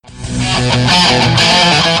All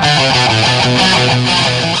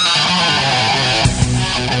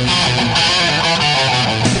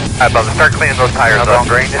right, Bubba, start cleaning those tires up. Don't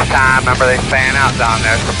green this time. Remember, they fan out down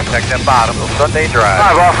there, so protect that bottom. Little Sunday drive.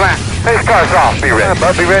 All right, boss man. Hey, car's off. Be ready. All right,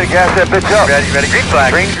 bud, be ready. Gas that bitch up. Ready. Green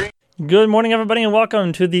flag. Green. Good morning, everybody, and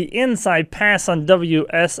welcome to the Inside Pass on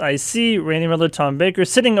WSIC. Randy Miller, Tom Baker,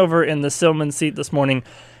 sitting over in the Silman seat this morning,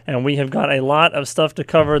 and we have got a lot of stuff to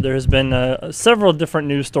cover. There has been several different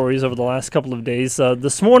news stories over the last couple of days.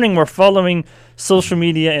 This morning, we're following social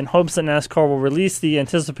media in hopes that NASCAR will release the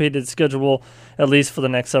anticipated schedule, at least for the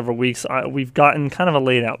next several weeks. We've gotten kind of a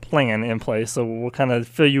laid-out plan in place, so we'll kind of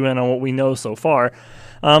fill you in on what we know so far.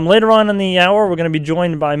 Later on in the hour, we're going to be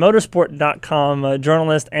joined by motorsport.com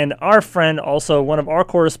journalist and our friend, also one of our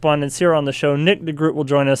correspondents here on the show, Nick DeGroot, will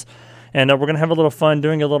join us. And we're going to have a little fun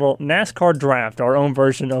doing a little NASCAR draft, our own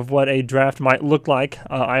version of what a draft might look like.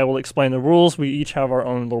 I will explain the rules. We each have our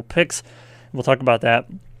own little picks. We'll talk about that.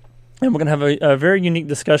 And we're going to have a very unique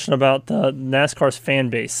discussion about NASCAR's fan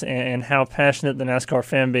base and how passionate the NASCAR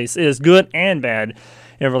fan base is, good and bad.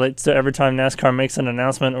 It relates to every time NASCAR makes an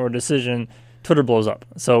announcement or a decision, Twitter blows up.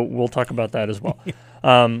 So we'll talk about that as well.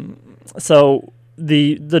 So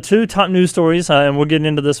the two top news stories, and we'll get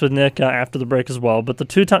into this with Nick after the break as well, but the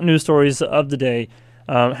two top news stories of the day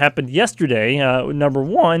happened yesterday. Number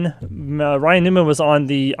one, Ryan Newman was on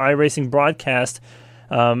the iRacing broadcast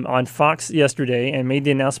on Fox yesterday and made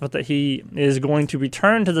the announcement that he is going to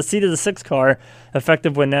return to the seat of the 6 car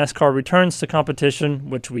effective when NASCAR returns to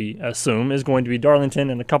competition, which we assume is going to be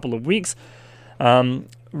Darlington in a couple of weeks.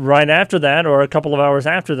 Right after that, or a couple of hours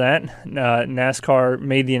after that, NASCAR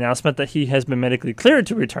made the announcement that he has been medically cleared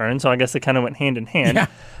to return, so I guess it kind of went hand in hand.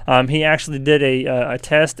 Yeah. He actually did a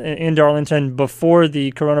test in Darlington before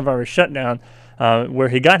the coronavirus shutdown, where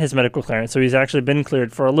he got his medical clearance, so he's actually been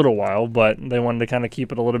cleared for a little while, but they wanted to kind of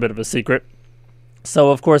keep it a little bit of a secret.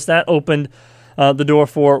 So, of course, that opened the door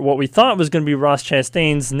for what we thought was going to be Ross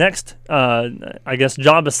Chastain's next,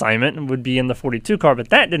 job assignment would be in the 42 car, but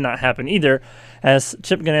that did not happen either, as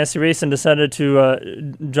Chip Ganassi Racing decided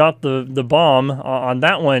to drop the bomb on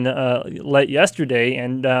that one late yesterday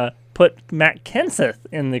and put Matt Kenseth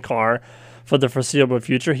in the car for the foreseeable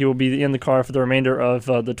future. He will be in the car for the remainder of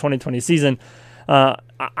the 2020 season. At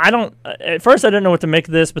first I didn't know what to make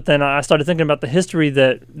of this, but then I started thinking about the history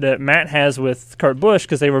that Matt has with Kurt Busch,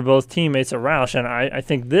 because they were both teammates at Roush, and I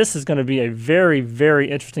think this is going to be a very, very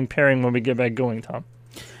interesting pairing when we get back going, Tom.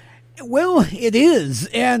 Well, it is,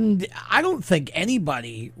 and I don't think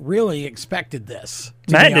anybody really expected this.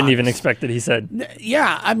 Matt didn't even expect it, he said.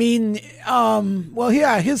 Yeah, I mean,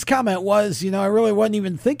 his comment was, I really wasn't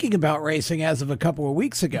even thinking about racing as of a couple of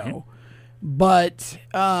weeks ago, but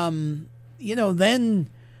then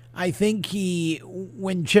I think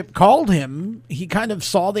when Chip called him, he kind of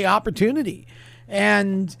saw the opportunity.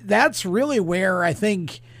 And that's really where I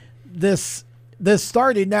think this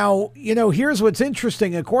started. Now, here's what's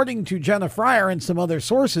interesting. According to Jenna Fryer and some other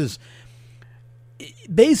sources,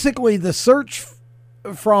 basically the search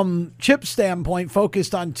from Chip's standpoint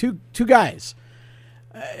focused on two guys.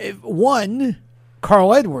 One,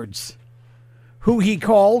 Carl Edwards, who he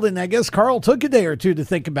called, and I guess Carl took a day or two to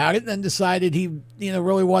think about it and then decided he,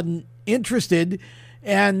 really wasn't interested.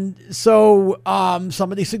 And so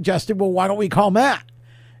somebody suggested, well, why don't we call Matt?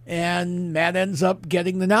 And Matt ends up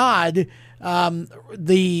getting the nod.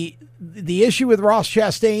 The issue with Ross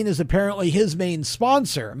Chastain is apparently his main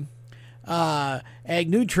sponsor, Ag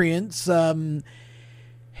Nutrients.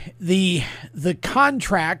 The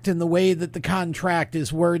contract and the way that the contract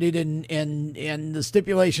is worded and the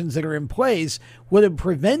stipulations that are in place would have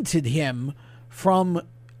prevented him from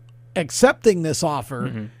accepting this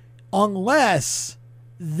offer unless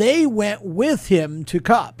they went with him to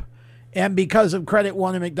Cup. And because of Credit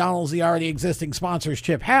One and McDonald's, the already existing sponsors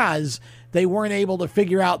Chip has, they weren't able to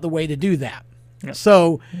figure out the way to do that. Yep.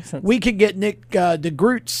 So we could get Nick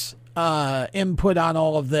DeGroot's input on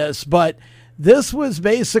all of this, but this was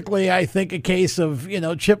basically, I think, a case of,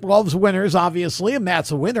 Chip loves winners, obviously, and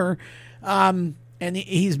Matt's a winner. And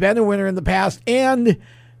he's been a winner in the past. And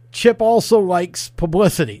Chip also likes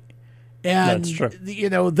publicity. And, that's true.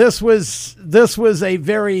 This was a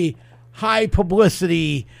very high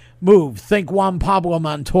publicity move. Think Juan Pablo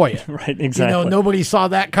Montoya. Right, exactly. Nobody saw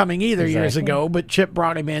that coming either years ago, but Chip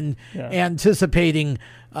brought him in anticipating,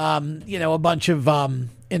 a bunch of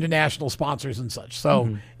international sponsors and such.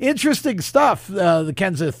 So interesting stuff. The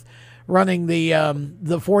Kenseth running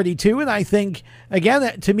the 42, and I think,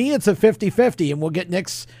 again, to me, it's a 50-50, and we'll get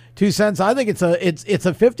Nick's 2 cents. I think it's a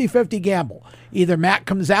 50-50 gamble. Either Matt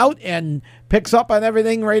comes out and picks up on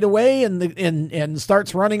everything right away and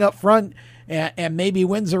starts running up front and maybe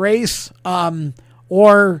wins a race,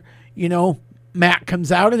 or Matt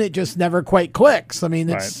comes out and it just never quite clicks. I mean,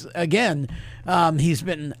 it's again, he's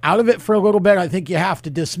been out of it for a little bit. I think you have to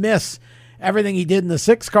dismiss everything he did in the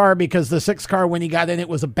 6 car, because the 6 car, when he got in, it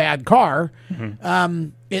was a bad car.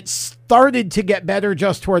 It started to get better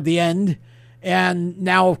just toward the end. And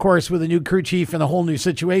now, of course, with a new crew chief and a whole new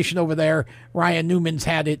situation over there, Ryan Newman's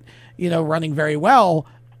had it, running very well.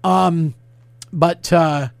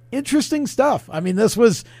 But interesting stuff. I mean,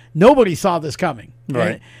 nobody saw this coming.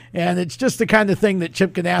 Right. And it's just the kind of thing that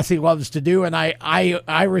Chip Ganassi loves to do, and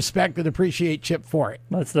I respect and appreciate Chip for it.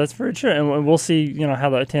 That's very true, and we'll see how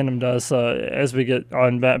that tandem does as we get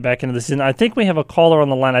on back into the season. I think we have a caller on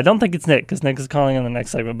the line. I don't think it's Nick, because Nick is calling in the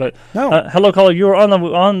next segment. But no. Hello, caller. You are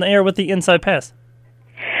on the air with the Inside Pass.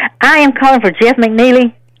 I am calling for Jeff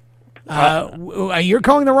McNeely. You're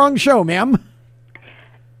calling the wrong show, ma'am.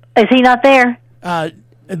 Is he not there?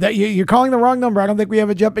 You're calling the wrong number. I don't think we have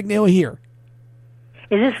a Jeff McNeely here.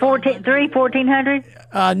 Is this 1400?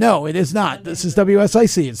 No, it is not. This is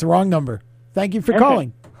WSIC. It's the wrong number. Thank you for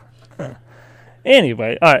calling.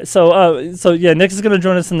 Anyway, all right. So yeah, Nick is going to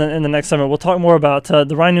join us in the next segment. We'll talk more about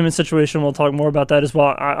the Ryan Newman situation. We'll talk more about that as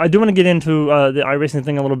well. I do want to get into the iRacing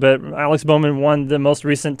thing a little bit. Alex Bowman won the most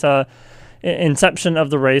recent inception of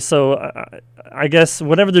the race. So I guess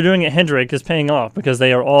whatever they're doing at Hendrick is paying off, because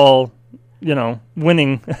they are all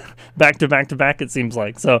winning back to back, it seems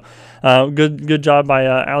like. So good job by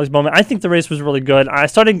Alex Bowman. I think the race was really good.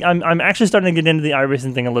 I'm actually starting to get into the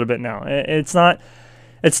iRacing thing a little bit now.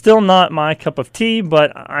 It's still not my cup of tea,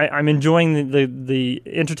 but I'm enjoying the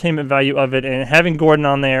entertainment value of it, and having Gordon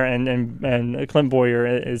on there and Clint Boyer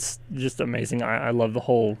is just amazing. I love the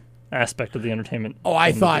whole aspect of the entertainment. Oh,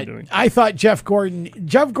 I thought Jeff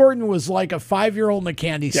Gordon was like a 5-year-old in a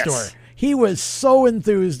candy store. He was so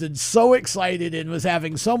enthused and so excited and was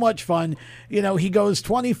having so much fun. He goes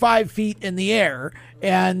 25 feet in the air,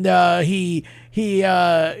 and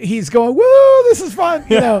he's going, woo, this is fun.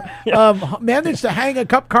 Managed to hang a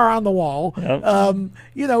cup car on the wall.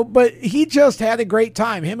 Yep. But he just had a great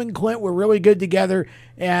time. Him and Clint were really good together.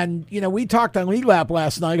 And, we talked on Lead Lap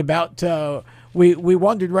last night about we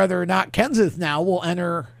wondered whether or not Kenseth now will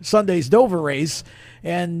enter Sunday's Dover race.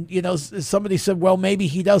 And, somebody said, well, maybe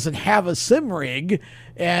he doesn't have a sim rig.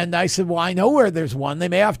 And I said, well, I know where there's one. They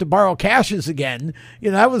may have to borrow Cash's again.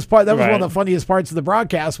 That was one of the funniest parts of the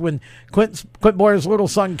broadcast, when Clint Boyer's little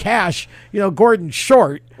son Cash, Gordon's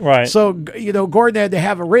short. Right. So, Gordon had to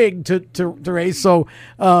have a rig to race. So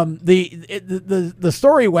the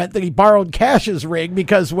story went that he borrowed Cash's rig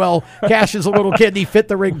because, well, Cash is a little kid and he fit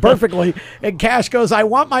the rig perfectly. And Cash goes, I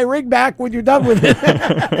want my rig back when you're done with it.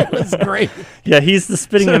 It was great. Yeah, he's the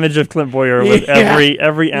spitting image of Clint Boyer with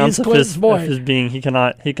every ounce of his being. He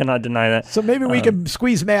cannot deny that. So maybe we can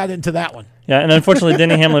squeeze Matt into that one. Yeah, and unfortunately,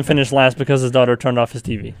 Denny Hamlin finished last because his daughter turned off his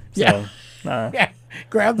TV. So,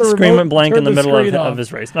 grab the scream remote, and blank in the middle of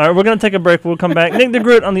his race. All right, we're going to take a break. We'll come back. Nick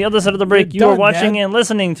DeGroot on the other side of the break. You are watching and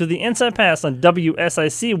listening to the Inside Pass on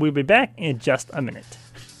WSIC. We'll be back in just a minute.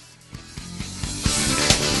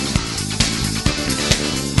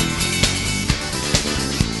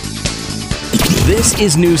 This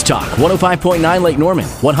is News Talk 105.9 Lake Norman,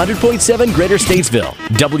 100.7 Greater Statesville,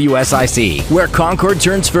 WSIC, where Concord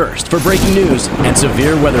turns first for breaking news and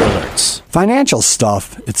severe weather alerts. Financial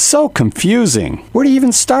stuff, it's so confusing. Where do you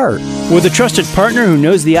even start? With a trusted partner who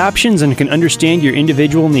knows the options and can understand your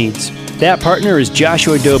individual needs. That partner is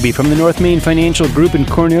Joshua Doby from the North Main Financial Group in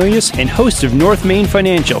Cornelius and host of North Main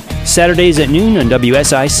Financial, Saturdays at noon on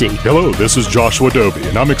WSIC. Hello, this is Joshua Doby,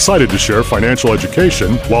 and I'm excited to share financial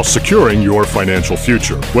education while securing your financial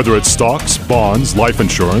future. Whether it's stocks, bonds, life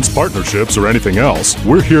insurance, partnerships, or anything else,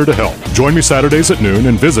 we're here to help. Join me Saturdays at noon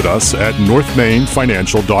and visit us at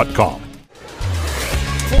northmainfinancial.com.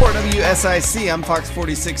 For WSIC, I'm Fox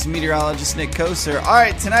 46 meteorologist Nick Koser. All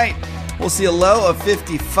right, tonight we'll see a low of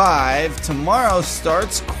 55. Tomorrow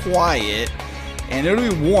starts quiet, and it'll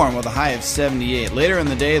be warm with a high of 78. Later in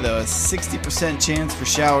the day, though, a 60% chance for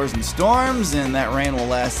showers and storms, and that rain will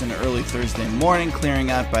last into early Thursday morning, clearing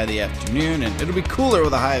out by the afternoon, and it'll be cooler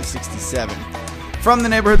with a high of 67. From the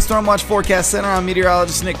Neighborhood Stormwatch Forecast Center, I'm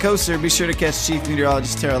meteorologist Nick Koser. Be sure to catch Chief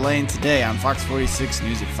Meteorologist Tara Lane today on Fox 46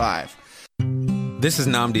 News at 5. This is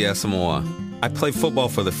Nnamdi Asamoah. I play football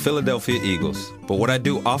for the Philadelphia Eagles, but what I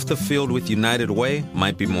do off the field with United Way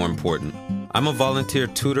might be more important. I'm a volunteer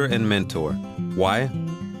tutor and mentor. Why?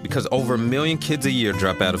 Because over 1 million kids a year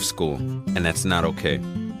drop out of school, and that's not okay.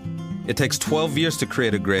 It takes 12 years to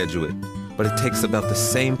create a graduate, but it takes about the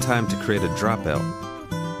same time to create a dropout.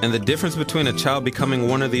 And the difference between a child becoming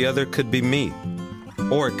one or the other could be me,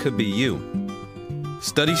 or it could be you.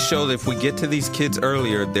 Studies show that if we get to these kids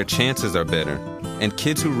earlier, their chances are better, and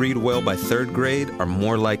kids who read well by 3rd grade are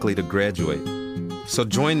more likely to graduate. So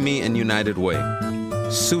join me in United Way.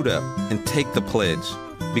 Suit up and take the pledge.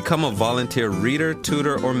 Become a volunteer reader,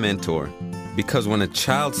 tutor, or mentor, because when a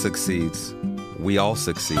child succeeds, we all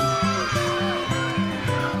succeed.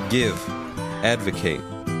 Give, advocate,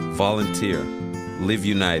 volunteer, live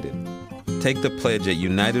united. Take the pledge at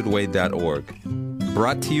unitedway.org.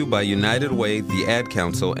 Brought to you by United Way, the Ad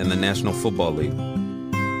Council, and the National Football League.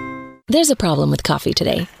 There's a problem with coffee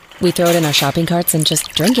today. We throw it in our shopping carts and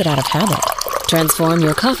just drink it out of habit. Transform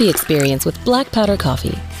your coffee experience with Black Powder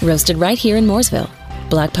Coffee, roasted right here in Mooresville.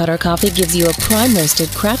 Black Powder Coffee gives you a prime roasted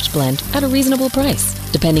craft blend at a reasonable price.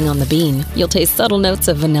 Depending on the bean, you'll taste subtle notes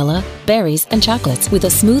of vanilla, berries, and chocolates with a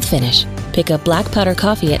smooth finish. Pick up Black Powder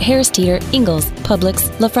Coffee at Harris Teeter, Ingles,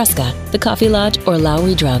 Publix, La Fresca, The Coffee Lodge, or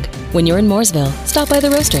Lowry Drug. When you're in Mooresville, stop by the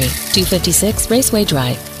Roastery, 256 Raceway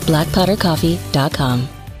Drive, blackpowdercoffee.com.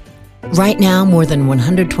 Right now, more than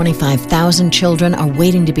 125,000 children are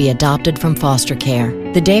waiting to be adopted from foster care.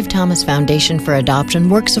 The Dave Thomas Foundation for Adoption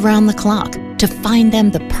works around the clock to find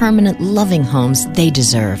them the permanent, loving homes they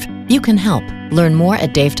deserve. You can help. Learn more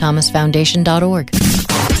at davethomasfoundation.org.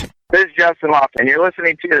 This is Justin Lofton, and you're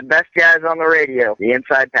listening to the best guys on the radio, the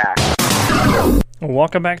Inside Pass.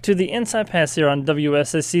 Welcome back to the Inside Pass here on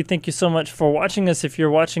WSIC. Thank you so much for watching us. If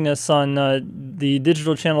you're watching us on the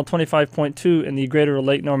digital channel 25.2 in the greater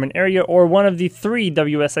Lake Norman area, or one of the 3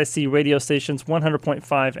 WSIC radio stations, 100.5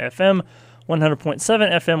 FM,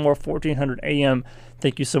 100.7 FM, or 1400 AM,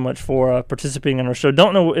 thank you so much for participating in our show.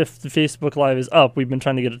 Don't know if the Facebook Live is up. We've been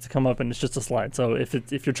trying to get it to come up, and it's just a slide. So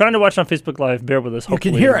if you're trying to watch on Facebook Live, bear with us. You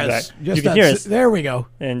can hear us. You can hear us. There we go.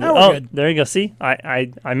 And good. There you go. See, I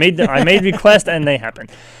made request, and they happen.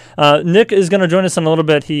 Nick is going to join us in a little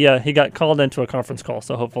bit. He got called into a conference call,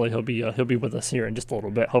 so hopefully he'll be with us here in just a little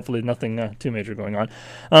bit. Hopefully nothing too major going on.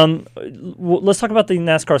 Let's talk about the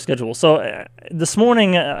NASCAR schedule. So this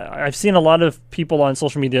morning I've seen a lot of people on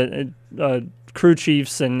social media, crew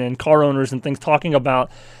chiefs and car owners and things, talking about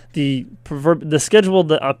the schedule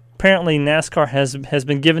that apparently NASCAR has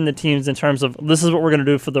been given the teams in terms of this is what we're going to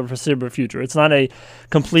do for the foreseeable future. It's not a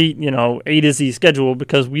complete, A to Z schedule,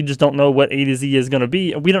 because we just don't know what A to Z is going to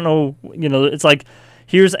be. We don't know, it's like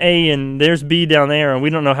here's A and there's B down there, and we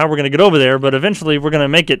don't know how we're going to get over there, but eventually we're going to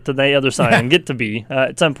make it to the other side and get to B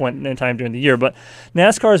at some point in time during the year. But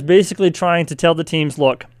NASCAR is basically trying to tell the teams,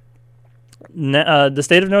 look, the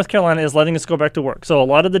state of North Carolina is letting us go back to work. So a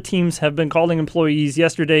lot of the teams have been calling employees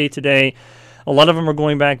yesterday, today. A lot of them are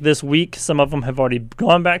going back this week. Some of them have already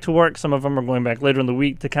gone back to work. Some of them are going back later in the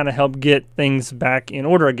week to kind of help get things back in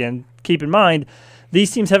order again. Keep in mind,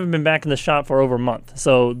 these teams haven't been back in the shop for over a month.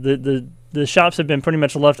 So the shops have been pretty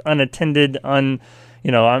much left unattended, I'm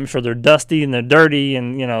sure they're dusty and they're dirty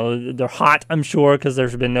and, they're hot, I'm sure, because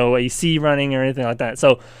there's been no AC running or anything like that.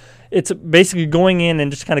 So it's basically going in and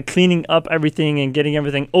just kind of cleaning up everything and getting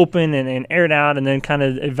everything open and aired out, and then kind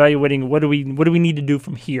of evaluating what do we need to do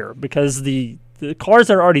from here, because the cars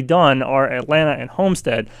that are already done are Atlanta and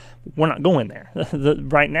Homestead. We're not going there.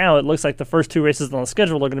 Right now, it looks like the first 2 races on the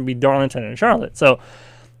schedule are going to be Darlington and Charlotte. So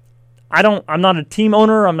I'm not a team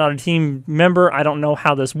owner. I'm not a team member. I don't know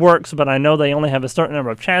how this works, but I know they only have a certain number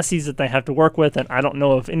of chassis that they have to work with, and I don't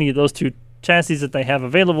know if any of those 2 chassis that they have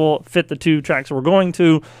available fit the 2 tracks we're going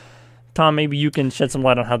to. Tom, maybe you can shed some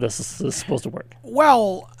light on how this is supposed to work.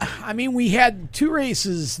 Well, I mean, we had 2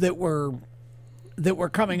 races that were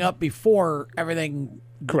coming up before everything,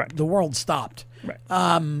 correct, the world stopped. Right.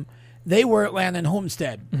 They were Atlanta and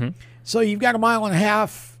Homestead. Mm-hmm. So you've got a mile and a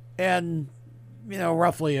half and,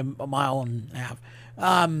 roughly a mile and a half.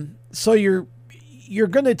 So you're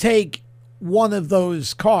going to take one of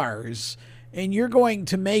those cars and you're going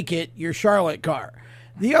to make it your Charlotte car.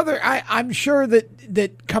 The other, I'm sure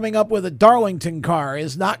that coming up with a Darlington car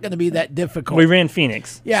is not going to be that difficult. We ran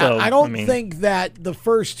Phoenix. Yeah, so, I don't think that the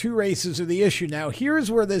first 2 races are the issue. Now,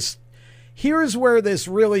 here's where this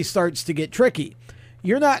really starts to get tricky.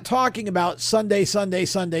 You're not talking about Sunday, Sunday,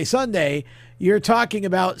 Sunday, Sunday. You're talking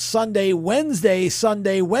about Sunday, Wednesday,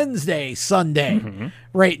 Sunday, Wednesday, Sunday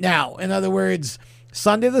right now. In other words,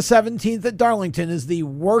 Sunday the 17th at Darlington is the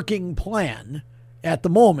working plan at the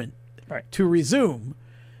moment to resume.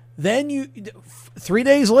 Then 3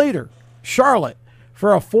 days later, Charlotte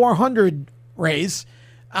for a 400 race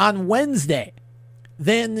on Wednesday.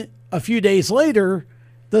 Then a few days later,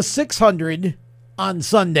 the 600 on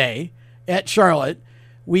Sunday at Charlotte,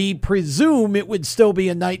 We presume it would still be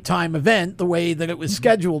a nighttime event the way that it was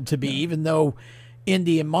scheduled to be, even though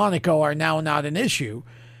Indy and Monaco are now not an issue.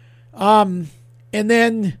 And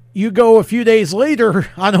then you go a few days later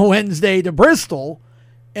on a Wednesday to Bristol,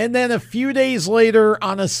 and then a few days later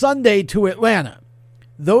on a Sunday to Atlanta.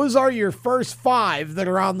 Those are your first 5 that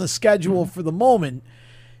are on the schedule for the moment.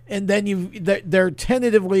 And then they're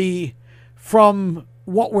tentatively, from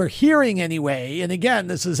what we're hearing anyway, and again,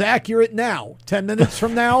 this is accurate now. 10 minutes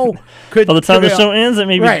from now, by the time the show ends, it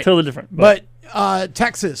may be totally different. But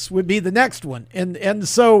Texas would be the next one, and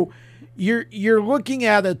so you're looking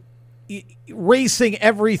at racing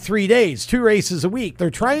every 3 days, 2 races a week. They're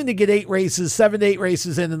trying to get 7 to 8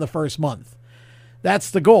 races in the first month. That's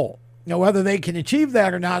the goal. Now, whether they can achieve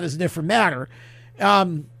that or not is a different matter.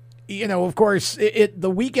 Of course, the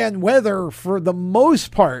weekend weather for the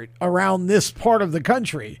most part around this part of the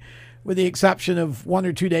country, with the exception of 1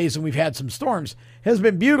 or 2 days when we've had some storms, has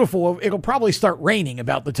been beautiful. It'll probably start raining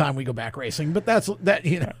about the time we go back racing, but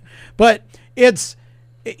but it's,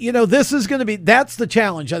 this is going to be, that's the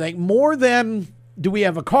challenge. I think more than do we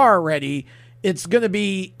have a car ready, it's going to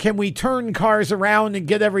be, can we turn cars around and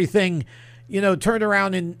get everything, turned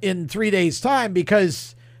around in 3 days time,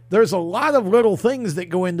 because there's a lot of little things that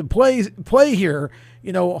go into play here.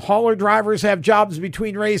 Hauler drivers have jobs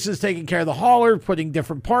between races, taking care of the hauler, putting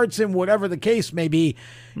different parts in, whatever the case may be.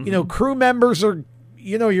 Crew members are,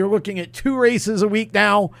 you're looking at 2 races a week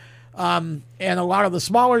now. And a lot of the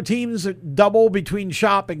smaller teams double between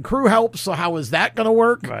shop and crew help. So how is that going to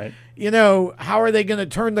work? Right. How are they going to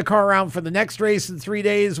turn the car around for the next race in 3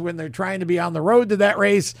 days when they're trying to be on the road to that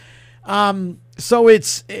race? So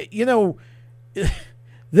it's,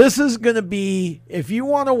 this is going to be, if you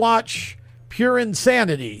want to watch pure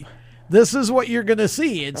insanity, this is what you're going to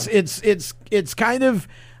see. It's kind of,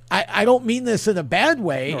 I don't mean this in a bad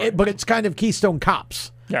way, but it's kind of Keystone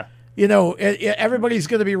Cops. Yeah. Everybody's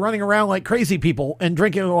going to be running around like crazy people and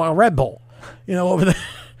drinking a lot of Red Bull, over the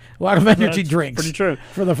a lot of energy drinks. Pretty true.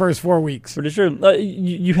 For the first 4 weeks. Pretty true.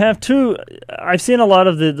 You have 2. I've seen a lot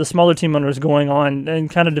of the smaller team owners going on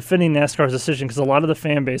and kind of defending NASCAR's decision, because a lot of the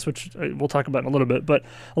fan base, which we'll talk about in a little bit, but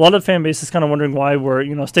a lot of the fan base is kind of wondering why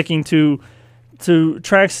we're sticking to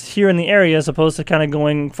tracks here in the area as opposed to kind of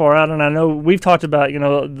going far out. And I know we've talked about,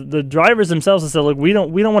 the drivers themselves have said, look, we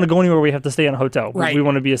don't want to go anywhere where we have to stay in a hotel. Right. We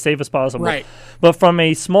want to be as safe as possible. Right. But from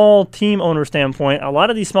a small team owner standpoint, a lot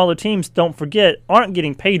of these smaller teams, don't forget, aren't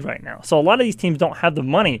getting paid right now. So a lot of these teams don't have the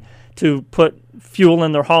money to put fuel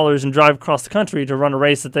in their haulers and drive across the country to run a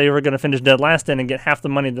race that they were going to finish dead last in and get half the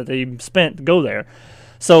money that they spent to go there.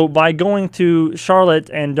 So by going to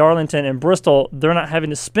Charlotte and Darlington and Bristol, they're not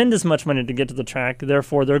having to spend as much money to get to the track.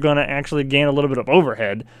 Therefore, they're going to actually gain a little bit of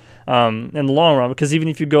overhead in the long run. Because even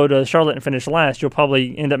if you go to Charlotte and finish last, you'll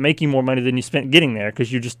probably end up making more money than you spent getting there,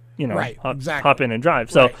 because you just hop in and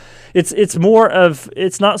drive. So it's more of,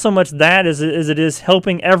 it's not so much that as it is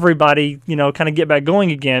helping everybody kind of get back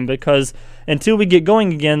going again, because until we get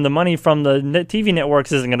going again, the money from the TV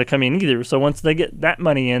networks isn't going to come in either. So once they get that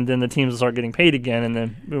money in, then the teams will start getting paid again, and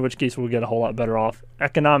then in which case we'll get a whole lot better off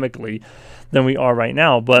economically than we are right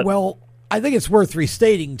now. But I think it's worth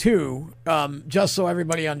restating too, just so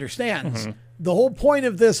everybody understands. Mm-hmm. The whole point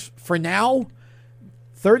of this for now,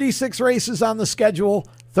 36 races on the schedule,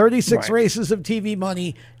 36 races of TV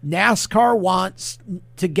money. NASCAR wants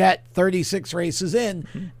to get 36 races in.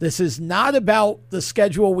 Mm-hmm. This is not about the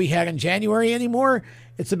schedule we had in January anymore.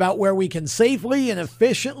 It's about where we can safely and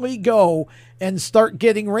efficiently go and start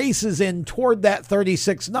getting races in toward that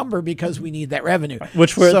 36 number, because we need that revenue.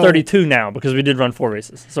 Which we're at 32 now, because we did run 4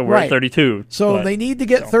 races. So we're at 32. So they need to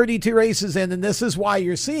get 32 races in, and this is why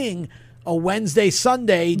you're seeing a Wednesday,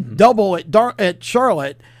 Sunday double at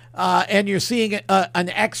Charlotte, and you're seeing an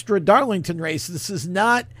extra Darlington race. This is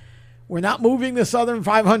not, we're not moving the Southern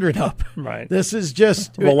 500 up. Right. This is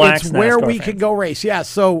just, relax, it's where NASCAR we fans can go race. Yeah,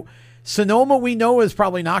 so Sonoma, we know, is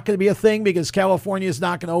probably not going to be a thing, because California is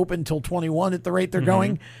not going to open until 21 at the rate they're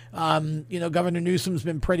going. Governor Newsom's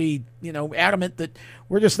been pretty, adamant that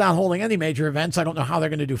we're just not holding any major events. I don't know how they're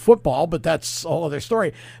going to do football, but that's a whole other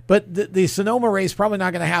story. But the Sonoma race probably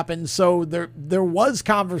not going to happen. So there was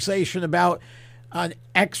conversation about an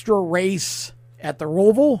extra race at the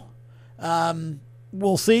Roval.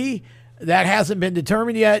 We'll see. That hasn't been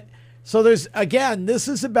determined yet. So this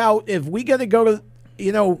is about, if we got to go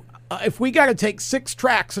to, if we got to take 6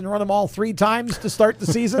 tracks and run them all 3 times to start the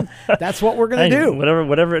season, that's what we're going to do.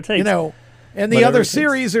 Whatever it takes. And the other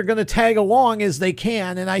series are going to tag along as they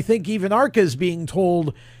can. And I think even ARCA is being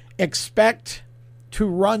told, expect to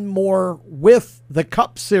run more with the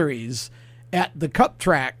Cup Series at the Cup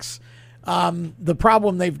tracks. The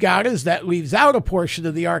problem they've got is that leaves out a portion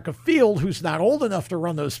of the ARCA field who's not old enough to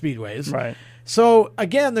run those speedways. Right. So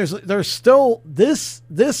again, there's still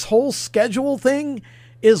this whole schedule thing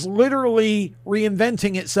is literally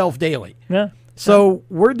reinventing itself daily. Yeah. So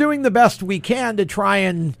we're doing the best we can to try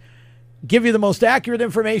and give you the most accurate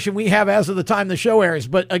information we have as of the time the show airs.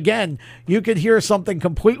 But again, you could hear something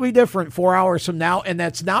completely different 4 hours from now, and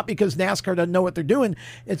that's not because NASCAR doesn't know what they're doing.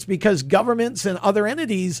 It's because governments and other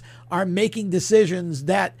entities are making decisions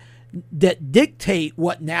that dictate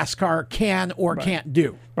what NASCAR can or can't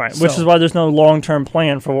do. Right, which is why there's no long-term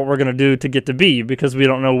plan for what we're going to do to get to B, because we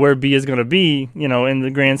don't know where B is going to be, in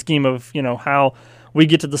the grand scheme of, how we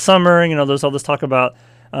get to the summer. There's all this talk about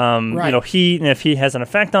heat and if heat has an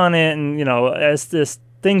effect on it. And, as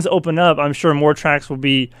things open up, I'm sure more tracks will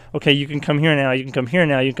be, okay, you can come here now, you can come here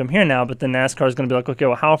now, you can come here now. But then NASCAR is going to be like, okay,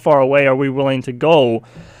 well, how far away are we willing to go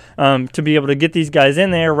to be able to get these guys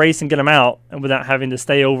in there, race, and get them out without having to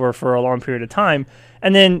stay over for a long period of time?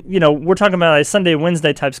 And then, we're talking about a Sunday,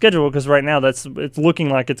 Wednesday type schedule, because right now it's looking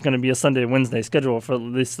like it's going to be a Sunday, Wednesday schedule for at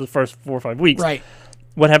least the first 4 or 5 weeks. Right.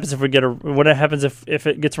 What happens if what happens if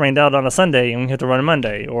it gets rained out on a Sunday and we have to run a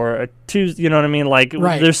Monday or a Tuesday? You know what I mean? Like,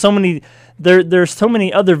 there's so many there's so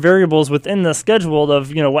many other variables within the schedule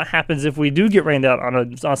of what happens if we do get rained out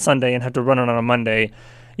on a Sunday and have to run it on a Monday.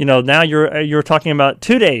 Now you're talking about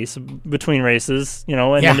 2 days between races.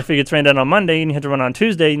 And then if it gets rained out on Monday and you have to run on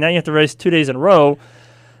Tuesday, now you have to race 2 days in a row.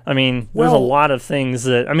 I mean, there's a lot of things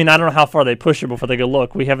that, I don't know how far they push it before they go,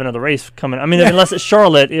 look, we have another race coming. Unless it's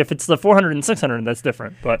Charlotte, if it's the 400 and 600, that's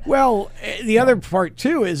different. But the other part,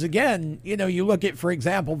 too, is, again, you look at, for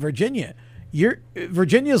example, Virginia.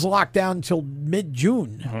 Virginia's locked down until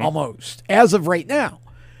mid-June, almost, as of right now.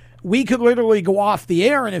 We could literally go off the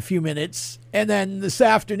air in a few minutes, and then this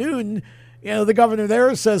afternoon, the governor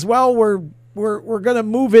there says, well, we're going to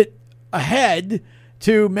move it ahead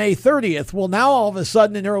to May 30th. Well, now all of a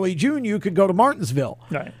sudden in early June, you could go to Martinsville.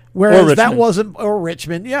 Right. Whereas that wasn't, or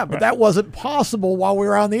Richmond, but that wasn't possible while we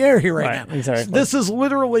were on the air here right now. Exactly. So this is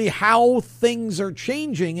literally how things are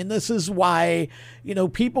changing, and this is why,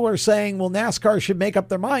 people are saying, well, NASCAR should make up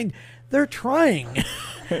their mind. They're trying.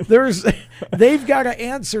 They've got to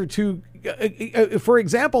answer to, for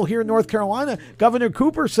example, here in North Carolina, Governor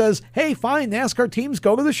Cooper says, hey, fine, NASCAR teams,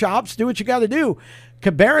 go to the shops, do what you got to do.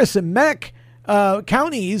 Cabarrus and Meck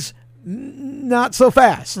counties, not so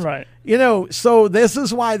fast. Right. So this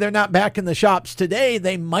is why they're not back in the shops today.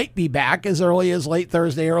 They might be back as early as late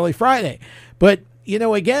Thursday, early Friday. But,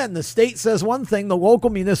 again, the state says one thing, the local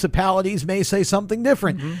municipalities may say something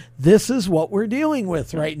different. This is what we're dealing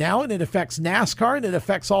with right now, and it affects NASCAR, and it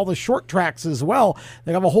affects all the short tracks as well.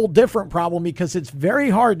 They have a whole different problem because it's very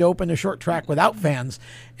hard to open a short track without fans,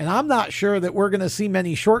 and I'm not sure that we're going to see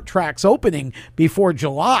many short tracks opening before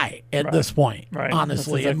July at this point,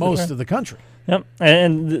 honestly, in most of the country. Yep,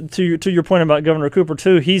 and to your point about Governor Cooper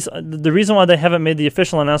too, he's the reason why they haven't made the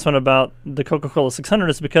official announcement about the Coca-Cola 600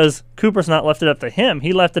 is because Cooper's not left it up to him.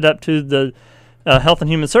 He left it up to the Health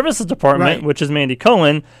and Human Services Department, which is Mandy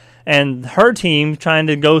Cohen, and her team trying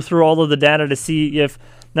to go through all of the data to see if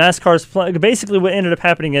NASCAR's plan. Basically, what ended up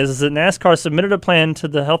happening is that NASCAR submitted a plan to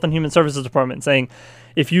the Health and Human Services Department saying,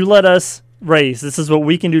 if you let us race, this is what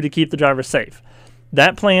we can do to keep the drivers safe.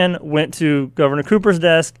 That plan went to Governor Cooper's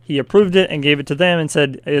desk. He approved it and gave it to them and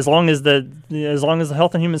said, as long as the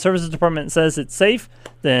Health and Human Services Department says it's safe,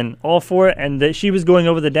 then all for it. And that she was going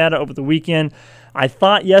over the data over the weekend. I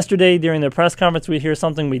thought yesterday during the press conference we'd hear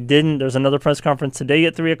something. We didn't. There's another press conference today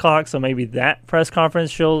at 3 o'clock, so maybe that press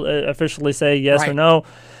conference she'll officially say yes or no.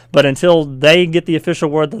 But until they get the official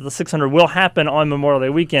word that the 600 will happen on Memorial Day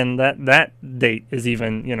weekend, that date is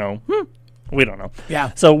even, we don't know.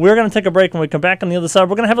 Yeah. So we're going to take a break. When we come back on the other side,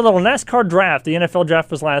 we're going to have a little NASCAR draft. The NFL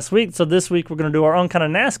draft was last week, so this week we're going to do our own kind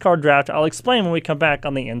of NASCAR draft. I'll explain when we come back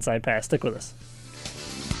on the Inside Pass. Stick with us.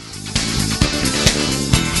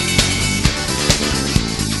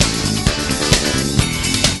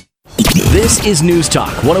 This is News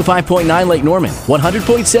Talk 105.9 Lake Norman,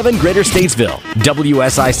 100.7 Greater Statesville,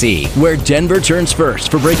 WSIC, where Denver turns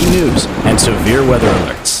first for breaking news and severe weather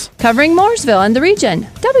alerts. Covering Mooresville and the region,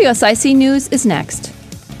 WSIC News is next.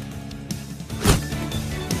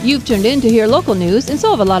 You've tuned in to hear local news, and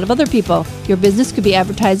so have a lot of other people. Your business could be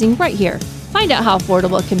advertising right here. Find out how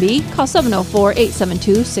affordable it can be. Call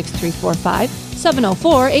 704-872-6345,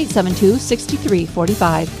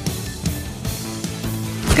 704-872-6345.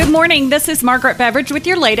 Good morning. This is Margaret Beveridge with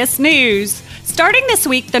your latest news. Starting this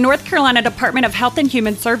week, the North Carolina Department of Health and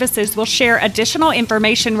Human Services will share additional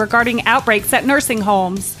information regarding outbreaks at nursing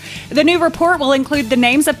homes. The new report will include the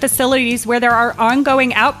names of facilities where there are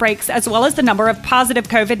ongoing outbreaks, as well as the number of positive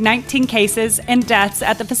COVID-19 cases and deaths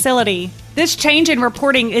at the facility. This change in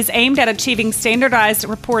reporting is aimed at achieving standardized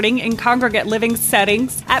reporting in congregate living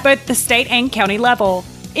settings at both the state and county level.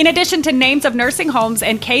 In addition to names of nursing homes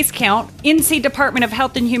and case count, NC Department of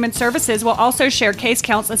Health and Human Services will also share case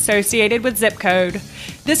counts associated with zip code.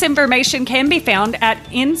 This information can be found at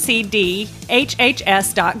ncdhhs.gov.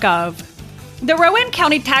 The Rowan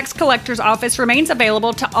County Tax Collector's Office remains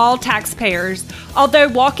available to all taxpayers. Although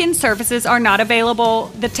walk-in services are not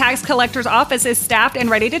available, the Tax Collector's Office is staffed and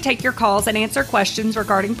ready to take your calls and answer questions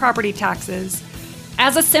regarding property taxes.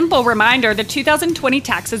 As a simple reminder, the 2020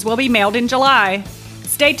 taxes will be mailed in July.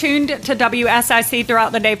 Stay tuned to WSIC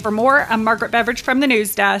throughout the day for more. I'm Margaret Beveridge from the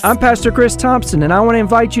News Desk. I'm Pastor Chris Thompson, and I want to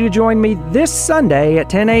invite you to join me this Sunday at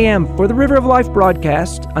 10 a.m. for the River of Life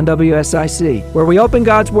broadcast on WSIC, where we open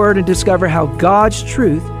God's Word and discover how God's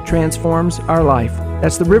truth transforms our life.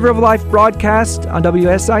 That's the River of Life broadcast on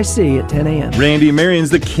WSIC at 10 a.m. Randy Marion's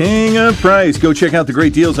the king of price. Go check out the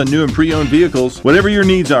great deals on new and pre-owned vehicles. Whatever your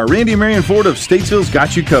needs are, Randy Marion Ford of Statesville's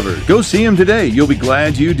got you covered. Go see him today. You'll be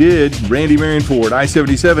glad you did. Randy Marion Ford,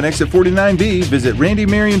 I-77, exit 49B. Visit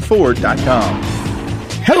randymarionford.com.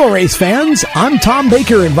 Hello, race fans. I'm Tom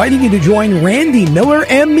Baker, inviting you to join Randy Miller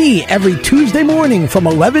and me every Tuesday morning from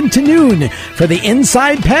 11 to noon for the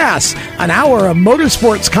Inside Pass, an hour of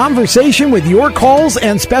motorsports conversation with your calls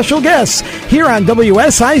and special guests here on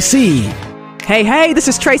WSIC. Hey, this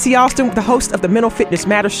is Tracy Austin, the host of the Mental Fitness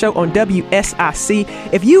Matters show on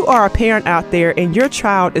WSIC. If you are a parent out there and your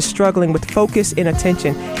child is struggling with focus and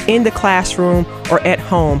attention in the classroom or at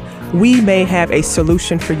home, we may have a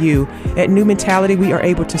solution for you. At New Mentality, we are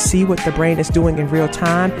able to see what the brain is doing in real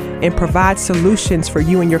time and provide solutions for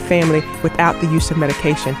you and your family without the use of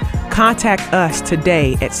medication. Contact us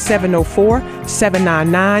today at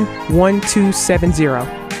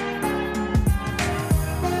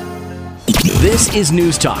 704-799-1270. This is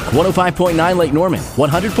News Talk 105.9 Lake Norman,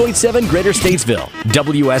 100.7 Greater Statesville,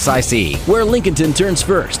 WSIC, where Lincolnton turns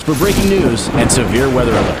first for breaking news and severe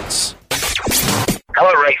weather alerts.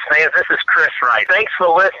 Hello, race fans. This is Chris Wright. Thanks for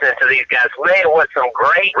listening to these guys. Man, what some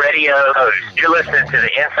great radio hosts. You're listening to the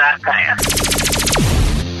Inside Pass.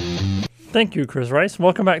 Thank you, Chris Rice.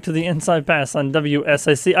 Welcome back to the Inside Pass on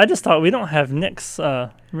WSIC. I just thought we don't have Nick's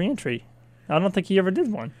reentry. I don't think he ever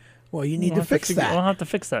did one. Well, you need to fix that. We'll have to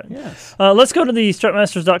fix that. Yes. Let's go to the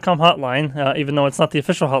strapmasters.com hotline, even though it's not the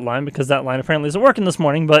official hotline because that line apparently isn't working this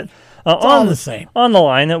morning. But it's all the same. On the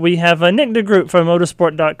line, we have Nick DeGroot from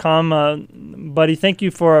motorsport.com. Buddy, thank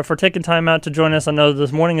you for taking time out to join us. I know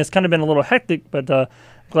this morning has kind of been a little hectic, but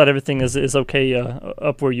glad everything is okay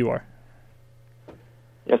up where you are.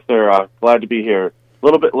 Yes, sir. Glad to be here. A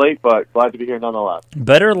little bit late, but glad to be here nonetheless.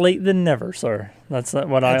 Better late than never, sir. That's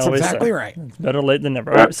what I always say. That's exactly right. It's better late than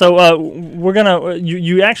never. All right, so we're going to –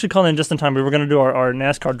 you actually called in just in time. We were going to do our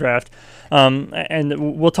NASCAR draft,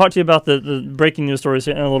 and we'll talk to you about the breaking news stories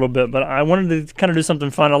in a little bit, but I wanted to kind of do something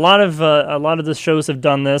fun. A lot of the shows have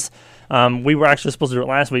done this. We were actually supposed to do it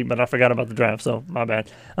last week, but I forgot about the draft, so my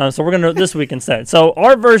bad. So we're going to do it this week instead. So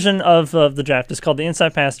our version of the draft is called the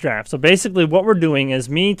Inside Pass Draft. So basically what we're doing is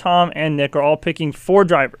me, Tom, and Nick are all picking 4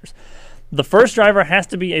 drivers. The first driver has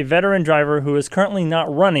to be a veteran driver who is currently not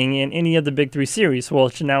running in any of the Big 3 series,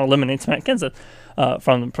 which now eliminates Matt Kenseth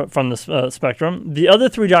from this spectrum. The other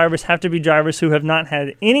 3 drivers have to be drivers who have not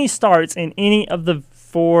had any starts in any of the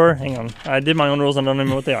 4. Hang on, I did my own rules and I don't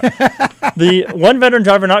remember what they are. The 1 veteran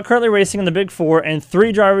driver not currently racing in the Big 4, and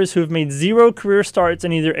 3 drivers who have made 0 career starts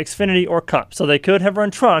in either Xfinity or Cup. So they could have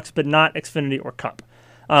run trucks, but not Xfinity or Cup.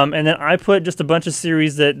 And then I put just a bunch of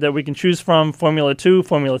series that we can choose from: Formula 2,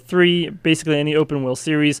 Formula 3, basically any open wheel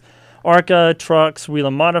series, ARCA, trucks,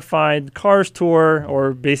 Whelen Modified, Cars Tour,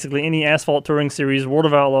 or basically any asphalt touring series, World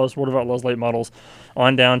of Outlaws late models,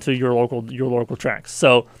 on down to your local tracks.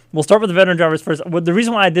 So we'll start with the veteran drivers first. The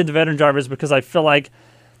reason why I did the veteran drivers is because I feel like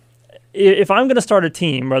if I'm going to start a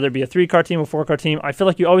team, whether it be a 3-car team or 4-car team, I feel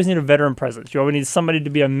like you always need a veteran presence. You always need somebody to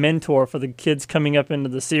be a mentor for the kids coming up into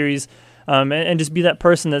the series. And just be that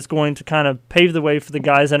person that's going to kind of pave the way for the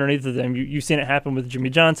guys underneath of them. You've seen it happen with Jimmy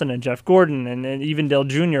Johnson and Jeff Gordon and even Dale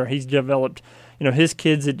Jr. He's developed, his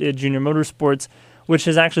kids at Junior Motorsports, which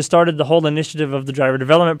has actually started the whole initiative of the driver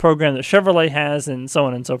development program that Chevrolet has, and so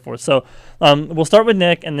on and so forth. So we'll start with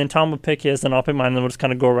Nick, and then Tom will pick his, and I'll pick mine, and then we'll just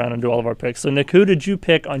kind of go around and do all of our picks. So Nick, who did you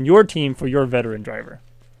pick on your team for your veteran driver?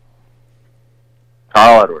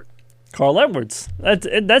 Carl Edwards. Carl Edwards.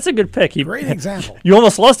 That's a good pick. Great example. You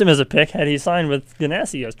almost lost him as a pick had he signed with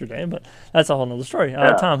Ganassi yesterday, but that's a whole nother story.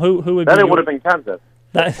 Tom, who would then be? Then it would have been Kansas.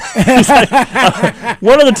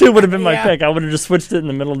 One of the two would have been my pick. I would have just switched it in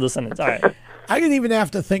the middle of the sentence. All right. I didn't even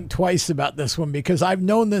have to think twice about this one because I've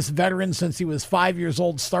known this veteran since he was 5 years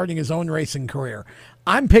old, starting his own racing career.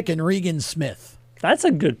 I'm picking Regan Smith. That's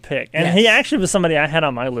a good pick. And he actually was somebody I had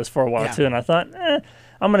on my list for a while, too. And I thought,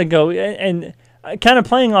 I'm going to go. And kind of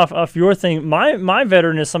playing off your thing, my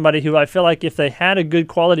veteran is somebody who I feel like if they had a good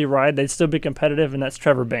quality ride, they'd still be competitive, and that's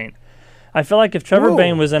Trevor Bayne. I feel like if Trevor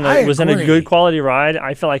Bayne was in a good quality ride,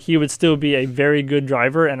 I feel like he would still be a very good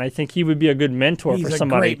driver, and I think he would be a good mentor for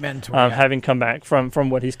somebody. He's a great mentor, having come back from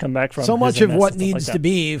what he's come back from. So much of what needs to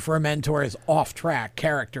be for a mentor is off-track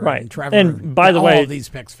character. Right. And Trevor, and by the way, these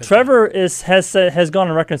picks fit Trevor has gone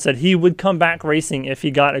on record and said he would come back racing if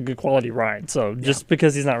he got a good quality ride. So just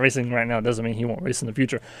because he's not racing right now doesn't mean he won't race in the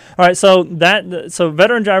future. All right, so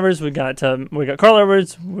veteran drivers, we got Carl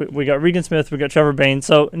Edwards, we got Regan Smith, we got Trevor Bayne.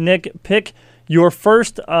 So Nick, pick your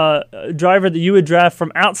first driver that you would draft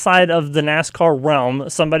from outside of the NASCAR realm,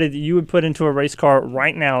 somebody that you would put into a race car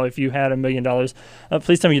right now if you had $1 million.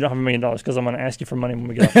 Please tell me you don't have $1 million because I'm going to ask you for money when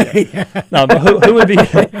we get off here. No, but who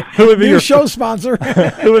would be your show sponsor?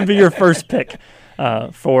 Who would be your first pick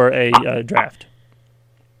for a draft?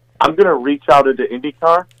 I'm going to reach out into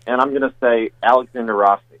IndyCar, and I'm going to say Alexander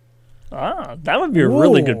Rossi. Ah, that would be a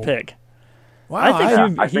really good pick. Wow,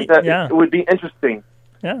 I think that it would be interesting.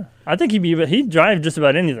 Yeah, I think he'd drive just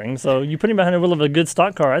about anything. So you put him behind the wheel of a good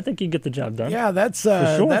stock car, I think he'd get the job done. Yeah, that's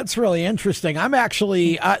really interesting. I'm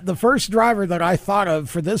actually the first driver that I thought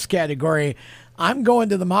of for this category. I'm going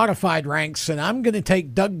to the modified ranks, and I'm going to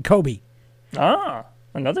take Doug Coby. Ah,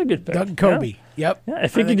 another good pick. Doug Coby. Yeah. Yep. Yeah,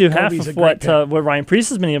 if he could do half of what Ryan Preece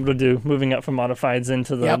has been able to do, moving up from modifieds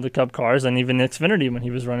into the Cup cars, and even Xfinity when he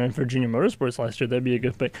was running for Junior Motorsports last year, that'd be a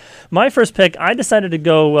good pick. My first pick, I decided to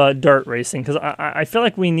go dirt racing because I feel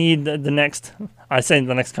like we need the next. I say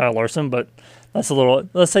the next Kyle Larson, but that's a little.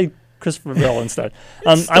 Let's say Christopher Bell instead.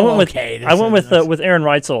 I went with Aaron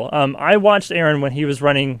Reitzel. I watched Aaron when he was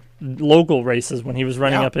running local races when he was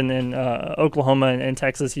running up in Oklahoma and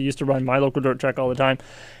Texas. He used to run my local dirt track all the time.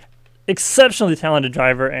 Exceptionally talented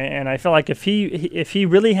driver, and I feel like if he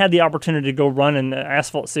really had the opportunity to go run in the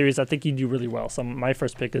asphalt series, I think he'd do really well. So my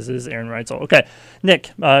first pick is Aaron Reitzel. Okay, Nick,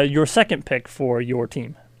 your second pick for your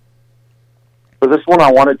team. For this one,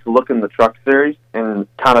 I wanted to look in the truck series and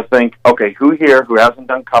kind of think, okay, who hasn't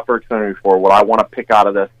done Cup or Xfinity before, would I want to pick out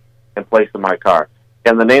of this and place in my car?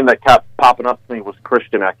 And the name that kept popping up to me was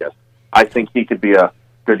Christian Eckes. I think he could be a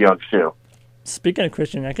good young shoe. Speaking of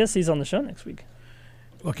Christian Eckes, he's on the show next week.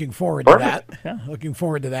 Looking forward to that. Yeah. Looking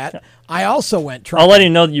forward to that. Yeah. I also went trucking. I'll let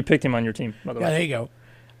him know that you picked him on your team, by the way. Yeah, there you go.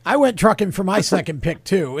 I went trucking for my second pick,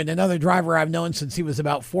 too, and another driver I've known since he was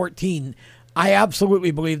about 14. I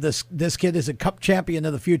absolutely believe this kid is a Cup champion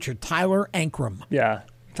of the future, Tyler Ankrum. Yeah.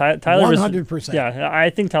 Tyler 100%. Yeah,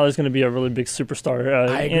 I think Tyler's going to be a really big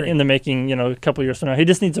superstar in the making, a couple of years from now. He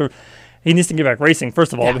just needs to get back racing,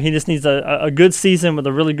 first of all, but he just needs a good season with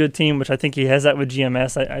a really good team, which I think he has that with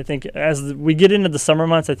GMS. I think as we get into the summer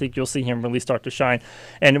months, I think you'll see him really start to shine.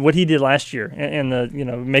 And what he did last year and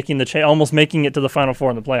almost making it to the Final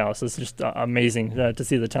Four in the playoffs is just amazing to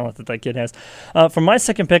see the talent that kid has. For my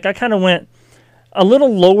second pick, I kind of went a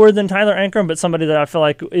little lower than Tyler Ankrum, but somebody that I feel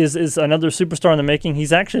like is another superstar in the making.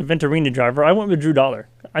 He's actually a Venturini driver. I went with Drew Dollar.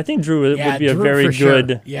 I think Drew would be a very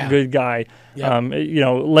good guy. Yep.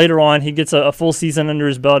 Later on, he gets a full season under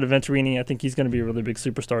his belt at Venturini. I think he's going to be a really big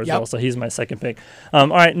superstar as well, so he's my second pick. All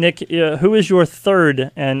right, Nick, who is your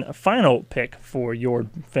third and final pick for your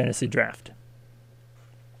fantasy draft?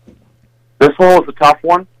 This one was a tough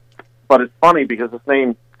one, but it's funny because his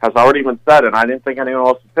name has already been said, and I didn't think anyone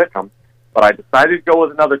else would pick him. But I decided to go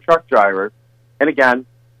with another truck driver, and again,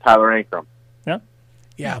 Tyler Ankrum.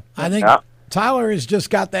 Yeah. I think Tyler has just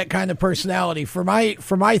got that kind of personality. For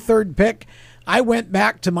my third pick, I went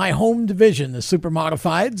back to my home division, the Super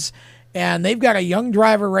Modifieds, and they've got a young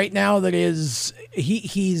driver right now that is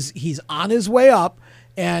he's on his way up,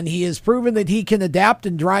 and he has proven that he can adapt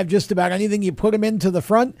and drive just about anything you put him into the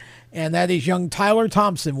front. And that is young Tyler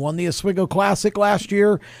Thompson, won the Oswego Classic last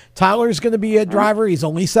year. Tyler's going to be a driver. He's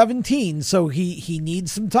only 17, so he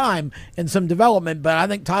needs some time and some development. But I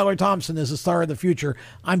think Tyler Thompson is a star of the future.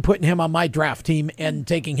 I'm putting him on my draft team and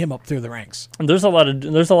taking him up through the ranks. And there's a lot of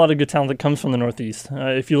good talent that comes from the Northeast.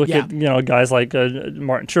 If you look at guys like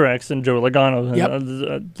Martin Truex and Joe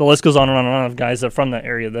Logano, the list goes on and on and on of guys that are from that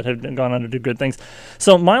area that have gone on to do good things.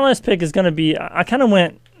 So my last pick is going to be I kind of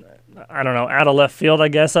went. I don't know, out of left field, I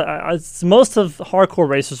guess. Most of hardcore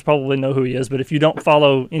racers probably know who he is, but if you don't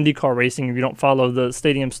follow IndyCar racing, if you don't follow the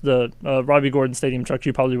stadiums, the Robbie Gordon Stadium trucks,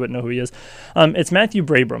 you probably wouldn't know who he is. It's Matthew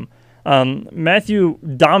Brabham. Matthew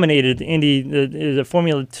dominated the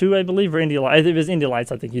Formula 2, I believe, or Indy Lights. It was Indy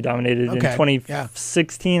Lights, I think he dominated in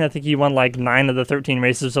 2016. Yeah. I think he won like 9 of the 13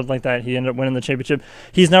 races or something like that. He ended up winning the championship.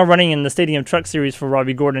 He's now running in the Stadium Truck Series for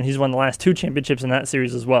Robbie Gordon. He's won the last 2 championships in that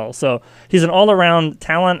series as well. So he's an all-around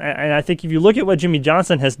talent, and I think if you look at what Jimmy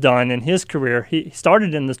Johnson has done in his career, he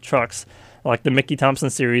started in the trucks, like the Mickey Thompson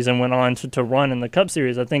Series, and went on to run in the Cup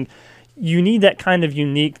Series. I think you need that kind of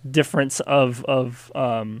unique difference of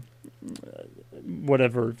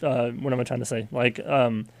whatever, what am I trying to say? Like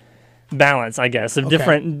balance, I guess, of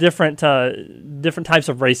different types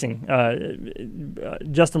of racing.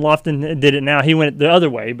 Justin Lofton did it now. He went the other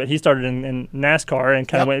way, but he started in NASCAR and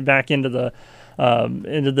kind of went back into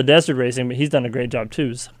the desert racing, but he's done a great job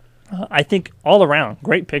too. So, I think all around,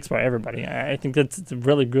 great picks by everybody. I think that's a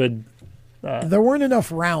really good. There weren't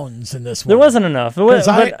enough rounds in this one. There wasn't enough.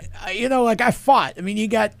 I fought. I mean, you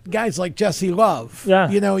got guys like Jesse Love.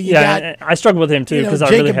 Yeah. Got. I struggled with him too because I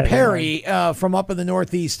really had Perry from up in the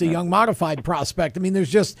Northeast, a young modified prospect. I mean,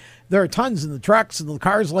 there are tons in the trucks and the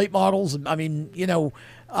cars, late models. I mean,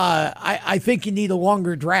 I think you need a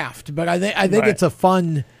longer draft, but I think it's a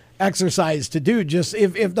fun exercise to do. Just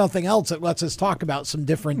if nothing else, it lets us talk about some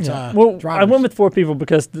different drivers. I went with 4 people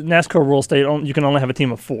because the NASCAR rules state you can only have a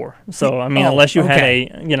team of 4. So I mean, unless you had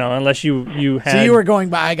unless you had. So you were going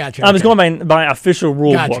by. I got you. I was going by official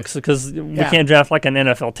rule books because we can't draft like an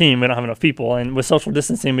NFL team. We don't have enough people, and with social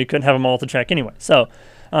distancing, we couldn't have them all at the track anyway. So.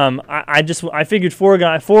 I figured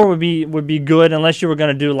 4 would be good unless you were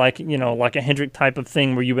going to do like a Hendrick type of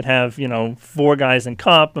thing where you would have 4 guys in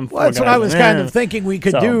Cup and 4 guys. That's what I was kind of thinking we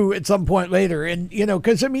could do at some point later, and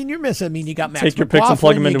because you're missing. I mean, you got Max take your picks and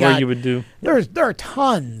plug them into where you would do. There are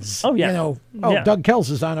tons. Oh yeah. Doug Kells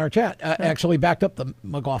is on our chat. Actually backed up the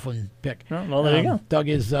McLaughlin pick. Oh, well, there you go. Doug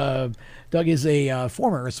is a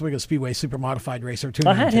former Oswego Speedway super modified racer too.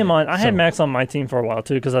 I had him on. I had Max on my team for a while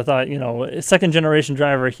too because I thought second generation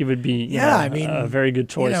driver he would be a very good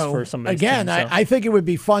choice for somebody. Again, I think it would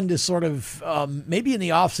be fun to sort of maybe in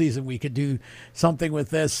the off season we could do something with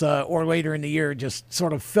this or later in the year, just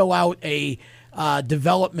sort of fill out a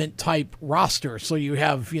development type roster. So you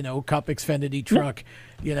have Cup, Xfinity, truck.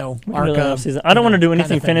 ARCA. I don't want to do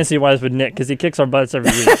anything fantasy wise with Nick because he kicks our butts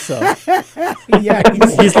every week. So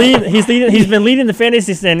he's been leading the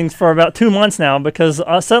fantasy standings for about 2 months now because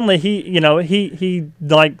suddenly he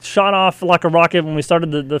like shot off like a rocket when we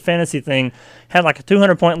started the fantasy thing. Had like a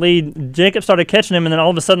 200-point lead. Jacob started catching him, and then all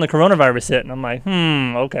of a sudden the coronavirus hit, and I'm like,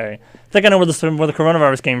 okay. I think I know where the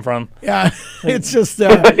coronavirus came from. Yeah, it's just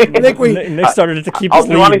I think Nick started to keep. I'll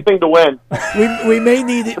his do lead. anything to win. We may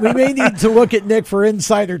need to look at Nick for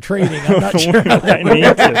insider trading. I'm not sure.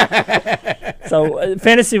 So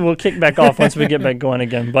fantasy will kick back off once we get back going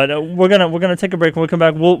again. But we're gonna take a break. When we come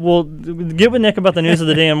back, we'll get with Nick about the news of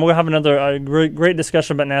the day, and we'll have another great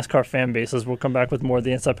discussion about NASCAR fan bases. We'll come back with more of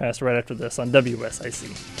the Inside Pass right after this on WSIC.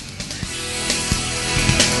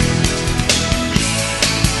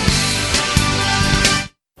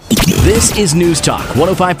 This is News Talk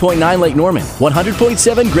 105.9 Lake Norman,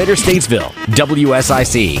 100.7 Greater Statesville,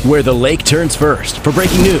 WSIC, where the lake turns first for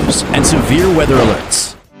breaking news and severe weather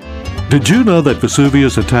alerts. Did you know that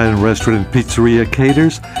Vesuvius Italian Restaurant and Pizzeria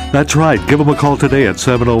caters? That's right. Give them a call today at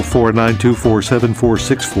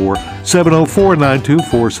 704-924-7464,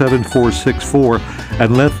 704-924-7464,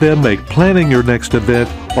 and let them make planning your next event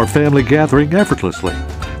or family gathering effortlessly.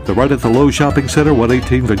 They're right at the Lowe's Shopping Center,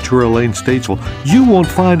 118 Ventura Lane, Statesville. You won't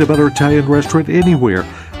find a better Italian restaurant anywhere.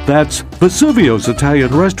 That's Vesuvio's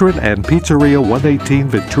Italian Restaurant and Pizzeria, 118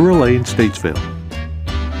 Ventura Lane, Statesville.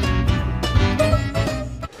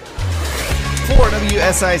 For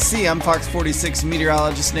WSIC, I'm Fox 46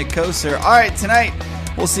 meteorologist Nick Koser. All right, tonight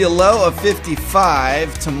we'll see a low of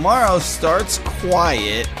 55. Tomorrow starts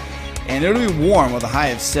quiet, and it'll be warm with a high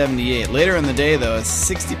of 78. Later in the day, though, a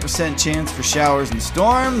 60% chance for showers and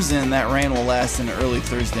storms, and that rain will last into early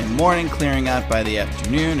Thursday morning, clearing out by the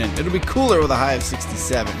afternoon, and it'll be cooler with a high of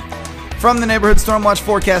 67. From the Neighborhood Storm Watch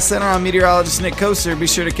Forecast Center, I'm meteorologist Nick Koser. Be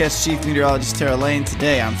sure to catch Chief Meteorologist Tara Lane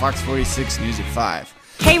today on Fox 46 News at 5.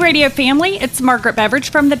 Hey Radio family, it's Margaret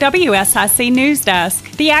Beveridge from the WSIC News Desk.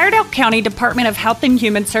 The Iredell County Department of Health and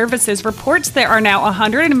Human Services reports there are now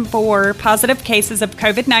 104 positive cases of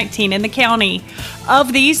COVID-19 in the county.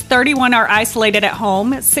 Of these, 31 are isolated at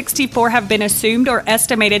home, 64 have been assumed or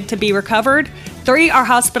estimated to be recovered, 3 are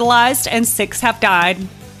hospitalized, and 6 have died.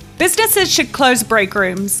 Businesses should close break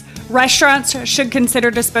rooms. Restaurants should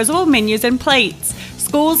consider disposable menus and plates.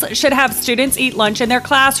 Schools should have students eat lunch in their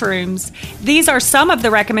classrooms. These are some of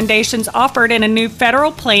the recommendations offered in a new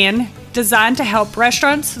federal plan designed to help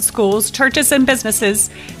restaurants, schools, churches, and businesses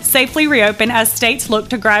safely reopen as states look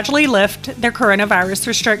to gradually lift their coronavirus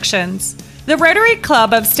restrictions. The Rotary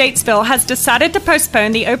Club of Statesville has decided to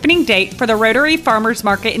postpone the opening date for the Rotary Farmers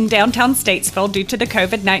Market in downtown Statesville due to the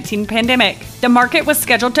COVID-19 pandemic. The market was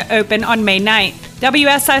scheduled to open on May 9th.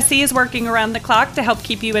 WSIC is working around the clock to help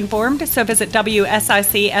keep you informed, so visit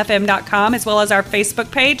WSICFM.com as well as our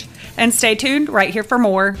Facebook page, and stay tuned right here for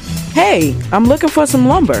more. Hey, I'm looking for some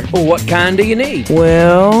lumber. Well, what kind do you need?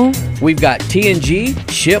 Well, we've got T&G,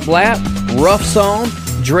 shiplap, rough sawn,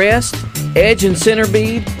 dressed, edge and center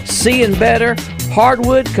bead, C and better,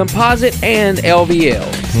 hardwood, composite, and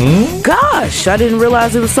LVL. Gosh, I didn't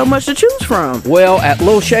realize there was so much to choose from. Well, at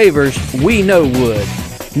Little Shavers, we know wood.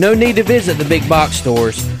 No need to visit the big box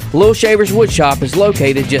stores. Little Shavers Wood Shop is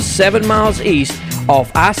located just 7 miles east off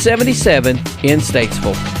I-77 in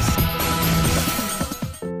Statesville.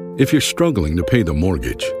 If you're struggling to pay the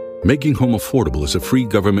mortgage, Making Home Affordable is a free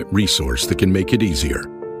government resource that can make it easier.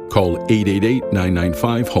 Call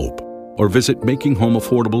 888-995-HOPE or visit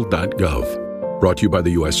makinghomeaffordable.gov. Brought to you by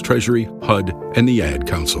the U.S. Treasury, HUD, and the Ad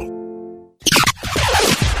Council.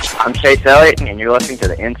 I'm Chase Elliott, and you're listening to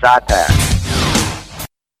the Inside Pass.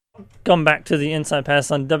 Come back to the Inside Pass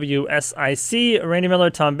on WSIC. Randy Miller,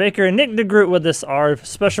 Tom Baker, and Nick DeGroot with us, our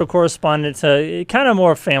special correspondent, kind of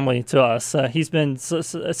more family to us. He's been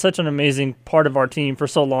such an amazing part of our team for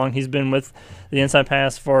so long. He's been with the Inside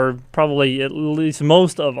Pass for probably at least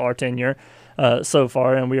most of our tenure so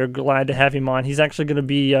far, and we are glad to have him on. He's actually going to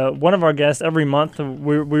be one of our guests every month.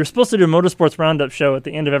 We were supposed to do a Motorsports Roundup show at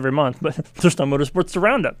the end of every month, but there's no Motorsports to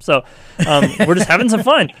Roundup, so we're just having some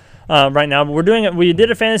fun. Right now, but we're doing it. We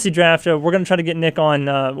did a fantasy draft. We're going to try to get Nick on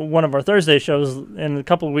one of our Thursday shows in a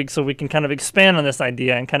couple of weeks, so we can kind of expand on this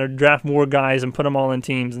idea and kind of draft more guys and put them all in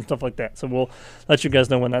teams and stuff like that. So we'll let you guys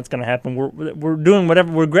know when that's going to happen. We're doing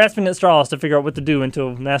whatever. We're grasping at straws to figure out what to do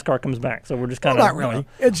until NASCAR comes back. So we're just kind of not really.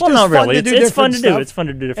 It's just not fun really. To do it's fun to do. stuff It's fun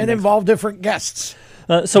to do different and things. involve different guests.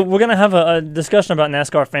 So we're going to have a discussion about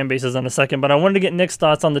NASCAR fan bases in a second, but I wanted to get Nick's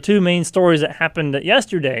thoughts on the two main stories that happened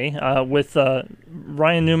yesterday with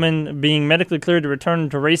Ryan Newman being medically cleared to return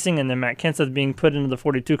to racing and then Matt Kenseth being put into the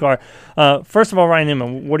 42 car. First of all, Ryan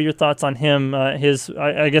Newman, what are your thoughts on him, his,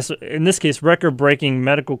 I guess, in this case, record-breaking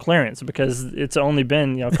medical clearance, because it's only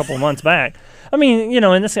been a couple of months back. I mean,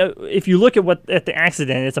 in this, if you look at the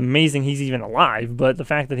accident, it's amazing he's even alive, but the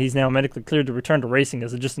fact that he's now medically cleared to return to racing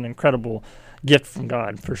is just an incredible gift from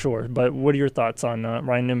God, for sure. But what are your thoughts on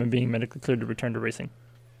Ryan Newman being medically cleared to return to racing?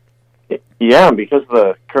 Yeah, because of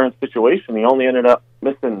the current situation, he only ended up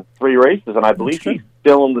missing 3 races, and I believe he's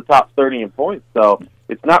still in the top 30 in points. So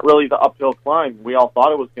it's not really the uphill climb we all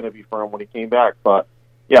thought it was going to be for him when he came back. But,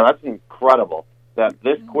 yeah, that's incredible that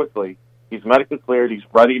this quickly he's medically cleared, he's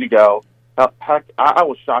ready to go. Heck, I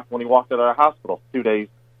was shocked when he walked out of the hospital 2 days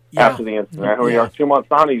after the incident. Here we are 2 months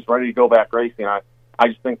on, he's ready to go back racing. I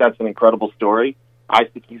just think that's an incredible story. I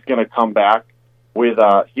think he's going to come back with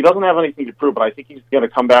he doesn't have anything to prove, but I think he's going to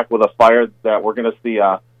come back with a fire that we're going to see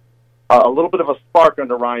a little bit of a spark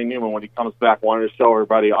under Ryan Newman when he comes back, wanting to show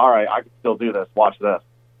everybody, all right, I can still do this. Watch this.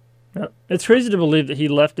 It's crazy to believe that he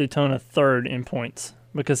left Daytona third in points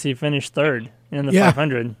because he finished third in the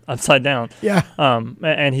 500 upside down. Yeah.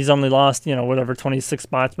 And he's only lost, 26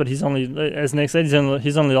 spots, but he's only, as Nick said,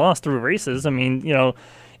 he's only lost 3 races. I mean,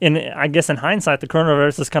 I guess in hindsight, the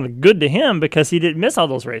coronavirus is kind of good to him because he didn't miss all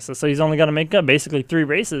those races. So he's only got to make up basically 3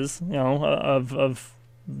 races, of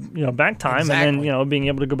back time, and then being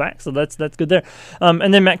able to go back. So that's good there.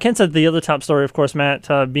 And then Matt Kenseth, the other top story, of course,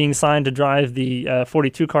 Matt being signed to drive the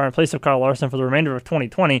 42 car in place of Kyle Larson for the remainder of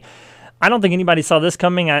 2020. I don't think anybody saw this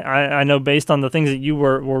coming. I know based on the things that you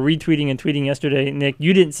were retweeting and tweeting yesterday, Nick,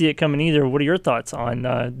 you didn't see it coming either. What are your thoughts on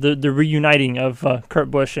the reuniting of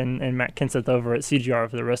Kurt Busch and Matt Kenseth over at CGR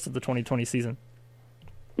for the rest of the 2020 season?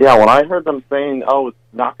 Yeah, when I heard them saying, it's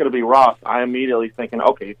not going to be Ross, I immediately thinking,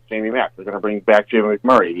 okay, it's Jamie Mack. They're going to bring back Jamie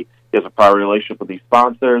McMurray. He has a prior relationship with these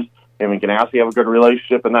sponsors. Him and Ganassi have a good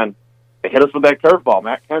relationship. And then they hit us with that curveball,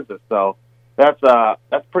 Matt Kenseth. So that's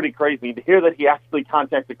pretty crazy. To hear that he actually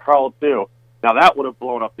contacted Carl, too. Now, that would have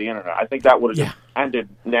blown up the internet. I think that would have just ended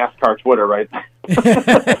NASCAR Twitter right there.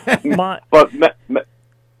 But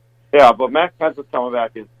Matt Kenseth coming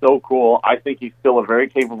back is so cool. I think he's still a very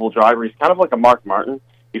capable driver. He's kind of like a Mark Martin.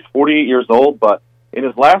 He's 48 years old, but in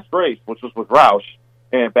his last race, which was with Roush,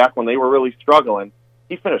 and back when they were really struggling,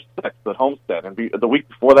 he finished 6th at Homestead. And the week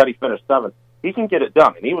before that, he finished 7th. He can get it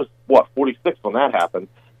done. And he was, 46 when that happened.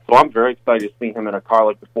 So I'm very excited to see him in a car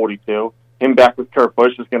like the 42. Him back with Kurt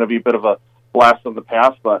Busch is going to be a bit of a blast from the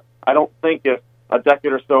past, but I don't think if a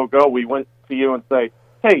decade or so ago we went to you and say,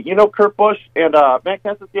 hey, Kurt Busch and Matt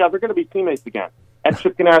Kenseth, they're going to be teammates again at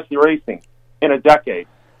Chip Ganassi Racing in a decade.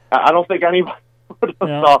 I don't think anybody would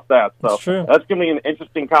have thought that. So that's going to be an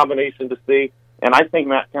interesting combination to see. And I think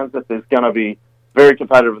Matt Kenseth is going to be very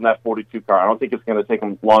competitive in that 42 car. I don't think it's going to take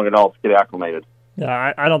him long at all to get acclimated.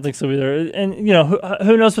 Yeah, I don't think so either. And,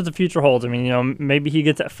 who knows what the future holds? I mean, maybe he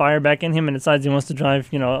gets that fire back in him and decides he wants to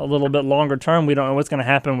drive, a little bit longer term. We don't know what's going to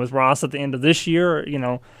happen with Ross at the end of this year.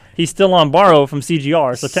 He's still on borrow from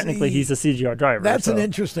CGR, so technically he's a CGR driver. That's an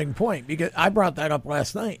interesting point, because I brought that up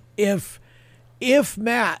last night. If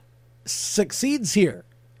Matt succeeds here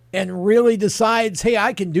and really decides, hey,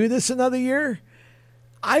 I can do this another year,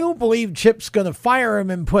 I don't believe Chip's going to fire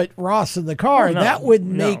him and put Ross in the car. Oh, no, that would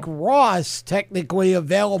make Ross technically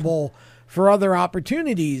available for other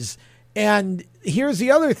opportunities. And here's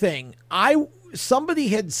the other thing. Somebody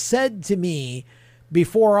had said to me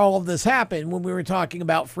before all of this happened, when we were talking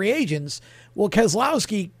about free agents, well,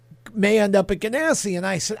 Keselowski may end up at Ganassi. And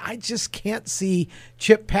I said, I just can't see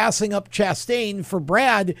Chip passing up Chastain for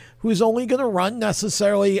Brad, who's only going to run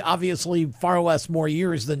necessarily, obviously, far less more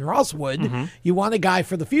years than Ross would. Mm-hmm. You want a guy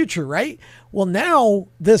for the future, right? Well, now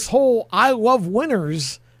this whole I love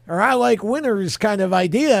winners or I like winners kind of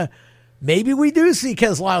idea, maybe we do see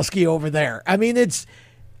Keselowski over there. I mean,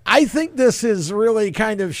 I think this is really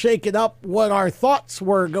kind of shaken up what our thoughts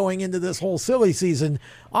were going into this whole silly season,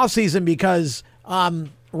 off season, because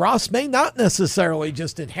Ross may not necessarily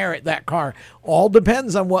just inherit that car. All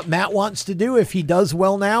depends on what Matt wants to do if he does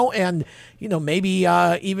well now, and maybe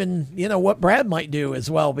even what Brad might do as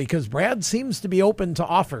well, because Brad seems to be open to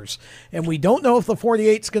offers, and we don't know if the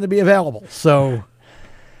 48 is going to be available. So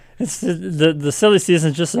it's the silly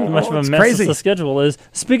season is just as much of a mess crazy as the schedule is.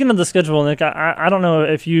 Speaking of the schedule, Nick, I don't know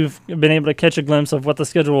if you've been able to catch a glimpse of what the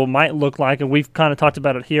schedule might look like, and we've kind of talked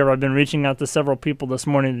about it here. I've been reaching out to several people this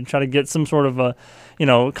morning to try to get some sort of a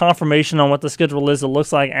confirmation on what the schedule is. It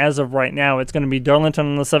looks like as of right now, it's going to be Darlington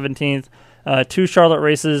on the 17th, 2 Charlotte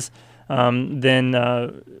races, then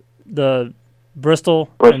the Bristol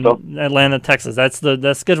and Atlanta, Texas. That's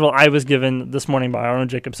the schedule I was given this morning by Arnold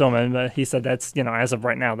Jacob Soman. He said that's, as of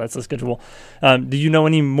right now, that's the schedule. Do you know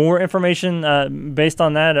any more information based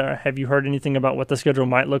on that? Or have you heard anything about what the schedule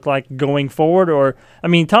might look like going forward? Or, I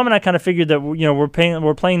mean, Tom and I kind of figured that,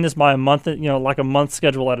 we're playing this by a month, like a month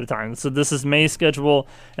schedule at a time. So this is May's schedule,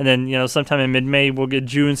 and then, sometime in mid-May we'll get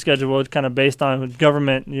June schedule, kind of based on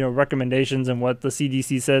government, recommendations and what the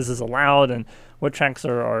CDC says is allowed and what tracks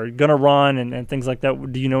are going to run and things like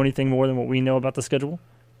that. Do you know anything more than what we know about the schedule?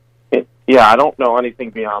 Yeah, I don't know anything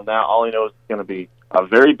beyond that. All I know is it's going to be a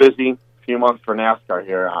very busy few months for NASCAR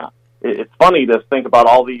here. It's funny to think about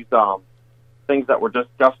all these things that were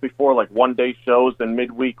discussed before, like one-day shows and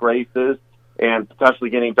midweek races, and potentially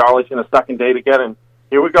getting Darlington a second day to get in.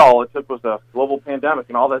 Here we go. All it took was a global pandemic,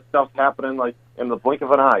 and all that stuff's happening like in the blink of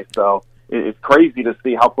an eye. So it's crazy to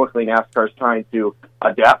see how quickly NASCAR is trying to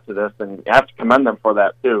adapt to this, and you have to commend them for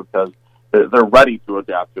that too, because they're ready to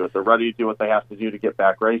adapt to it. They're ready to do what they have to do to get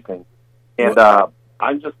back racing. And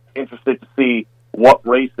I'm just interested to see what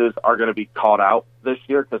races are going to be called out this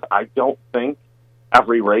year, because I don't think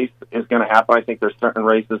every race is going to happen. I think there's certain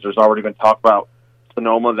races, there's already been talk about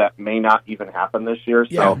Sonoma that may not even happen this year.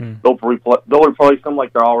 So they'll replace them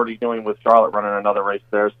like they're already doing with Charlotte, running another race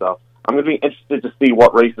there. So I'm going to be interested to see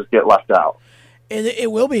what races get left out. And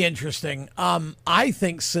it will be interesting. I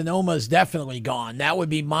think Sonoma's definitely gone. That would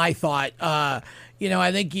be my thought. I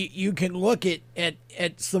think you can look at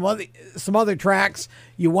some other tracks.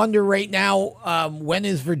 You wonder right now, when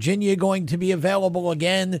is Virginia going to be available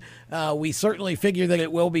again? We certainly figure that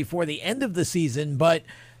it will before the end of the season. But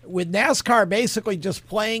with NASCAR basically just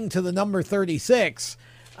playing to the number 36,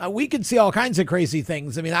 we could see all kinds of crazy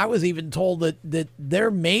things. I mean, I was even told that there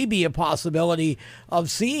may be a possibility of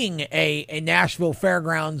seeing a Nashville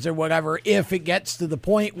Fairgrounds or whatever if it gets to the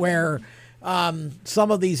point where some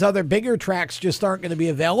of these other bigger tracks just aren't going to be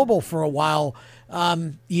available for a while.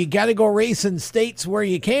 You got to go race in states where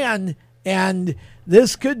you can, and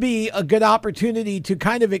this could be a good opportunity to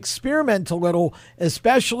kind of experiment a little,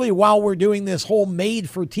 especially while we're doing this whole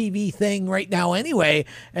made-for-TV thing right now anyway,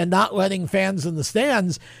 and not letting fans in the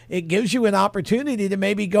stands. It gives you an opportunity to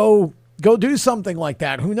maybe go do something like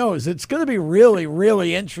that. Who knows? It's going to be really,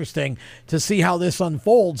 really interesting to see how this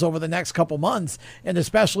unfolds over the next couple months, and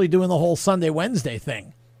especially doing the whole Sunday, Wednesday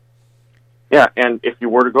thing. Yeah, and if you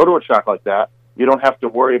were to go to a track like that, you don't have to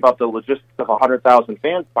worry about the logistics of 100,000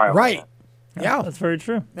 fans piling in. Yeah. That's very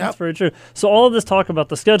true. That's very true. So all of this talk about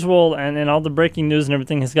the schedule and all the breaking news and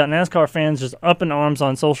everything has got NASCAR fans just up in arms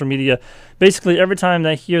on social media. Basically, every time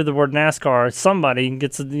they hear the word NASCAR, somebody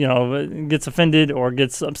gets offended or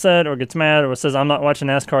gets upset or gets mad or says, I'm not watching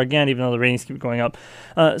NASCAR again, even though the ratings keep going up.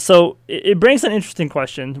 So it brings an interesting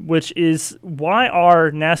question, which is, why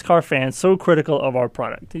are NASCAR fans so critical of our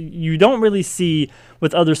product? You don't really see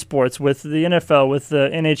with other sports, with the NFL, with the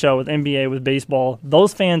NHL, with NBA, with baseball,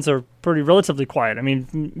 those fans are pretty relatively quiet. I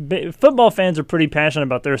mean, football fans are pretty passionate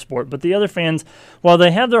about their sport, but the other fans, while they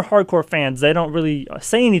have their hardcore fans, they don't really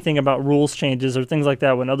say anything about rules changes or things like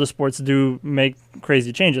that when other sports do make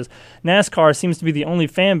crazy changes. NASCAR seems to be the only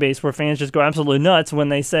fan base where fans just go absolutely nuts when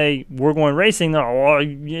they say, we're going racing,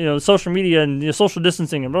 social media and social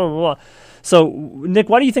distancing and blah, blah, blah. So, Nick,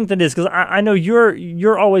 why do you think that is? Because I know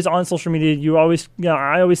you're always on social media.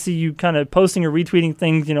 I always see you kind of posting or retweeting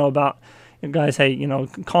things, about, guys, hey,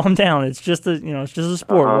 calm down. It's just a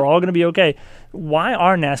sport. We're all going to be okay. Why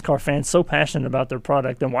are NASCAR fans so passionate about their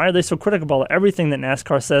product, and why are they so critical of everything that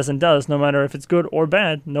NASCAR says and does, no matter if it's good or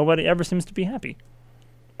bad? Nobody ever seems to be happy.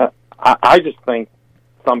 I just think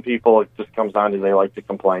some people, it just comes down to they like to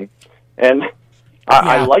complain. And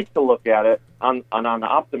I like to look at it on an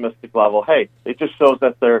optimistic level. Hey, it just shows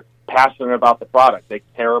that they're passionate about the product. They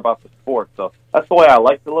care about the sport. So that's the way I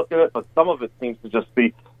like to look at it. But some of it seems to just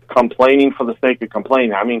be complaining for the sake of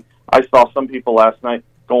complaining. I mean, I saw some people last night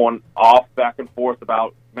going off back and forth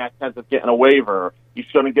about Matt Kenseth getting a waiver. Or you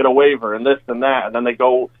shouldn't get a waiver and this and that. And then they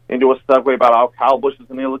go into a segue about how Kyle Busch is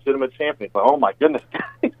an illegitimate champion. But, oh, my goodness.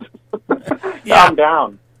 Calm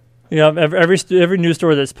down. Yeah, every news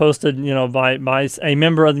story that's posted, by a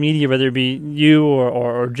member of the media, whether it be you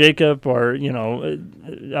or Jacob or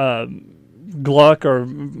Gluck or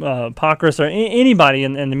Pockrass or anybody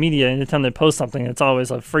in the media, anytime they post something, it's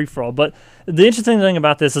always a free for all. But the interesting thing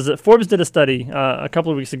about this is that Forbes did a study a couple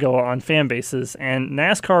of weeks ago on fan bases, and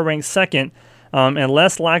NASCAR ranks second and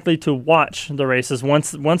less likely to watch the races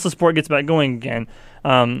once the sport gets back going again.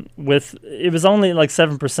 It was only like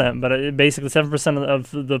 7%, but basically 7% of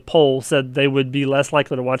the poll said they would be less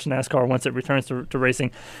likely to watch NASCAR once it returns to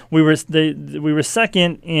racing. We were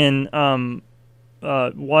second in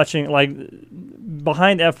watching, like,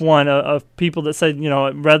 behind F1 of people that said,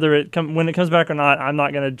 whether when it comes back or not, I'm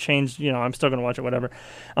not going to change, I'm still going to watch it, whatever.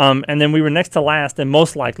 And then we were next to last and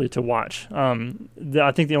most likely to watch.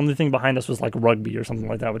 I think the only thing behind us was like rugby or something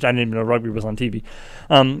like that, which I didn't even know rugby was on TV.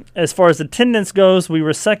 As far as attendance goes, we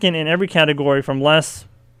were second in every category from less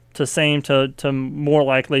to same to more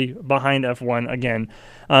likely behind F1 again.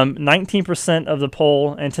 19% of the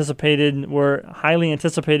poll were highly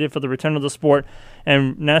anticipated for the return of the sport,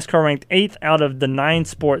 and NASCAR ranked 8th out of the 9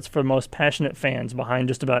 sports for most passionate fans, behind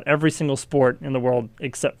just about every single sport in the world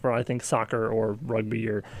except for, I think, soccer or rugby,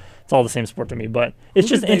 or it's all the same sport to me. But it's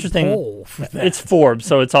just interesting. It's Forbes,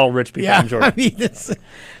 so it's all rich people. Yeah, I mean,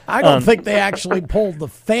 I don't think they actually polled the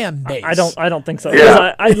fan base. I don't think so.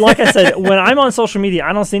 Yeah. Like I said, when I'm on social media,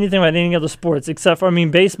 I don't see anything about any other sports except for,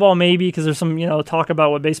 baseball maybe, because there's some talk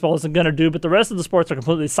about what baseball isn't going to do, but the rest of the sports are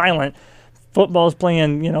completely silent. Football's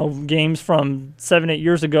playing, games from 7-8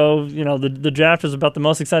 years ago. The draft was about the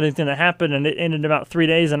most exciting thing that happened, and it ended in about 3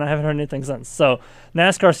 days, and I haven't heard anything since. So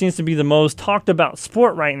NASCAR seems to be the most talked about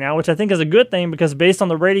sport right now, which I think is a good thing, because based on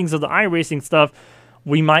the ratings of the iRacing stuff,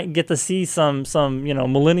 we might get to see some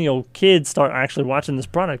millennial kids start actually watching this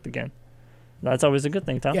product again. That's always a good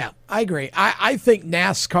thing, Tom. Yeah, I agree. I think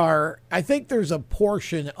NASCAR, I think there's a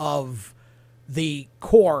portion of the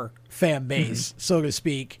core fan base, so to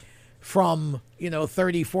speak, from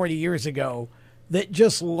 30, 40 years ago that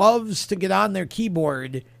just loves to get on their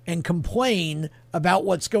keyboard and complain about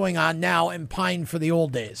what's going on now and pine for the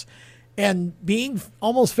old days. And being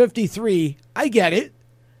almost 53, I get it.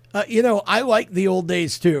 I like the old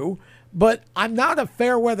days too, but I'm not a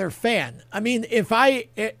fair weather fan. I mean, if I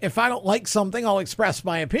don't like something, I'll express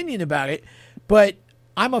my opinion about it, but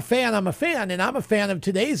I'm a fan, and I'm a fan of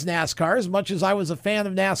today's NASCAR as much as I was a fan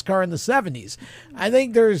of NASCAR in the 70s. I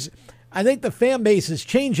think the fan base is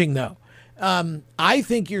changing, though. I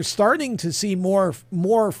think you're starting to see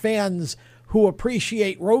more fans who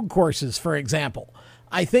appreciate road courses, for example.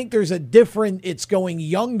 I think there's it's going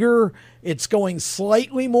younger, it's going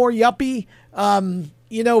slightly more yuppie,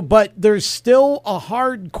 but there's still a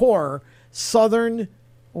hardcore Southern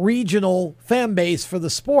regional fan base for the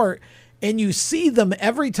sport. And you see them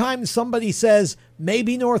every time somebody says,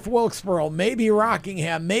 maybe North Wilkesboro, maybe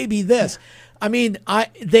Rockingham, maybe this. I mean,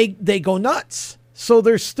 they go nuts. So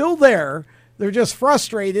they're still there. They're just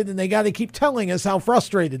frustrated, and they got to keep telling us how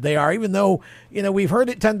frustrated they are, even though, we've heard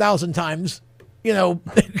it 10,000 times.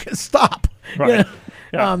 Stop. Right.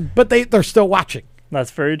 But they're still watching.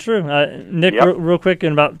 That's very true. Nick, real quick,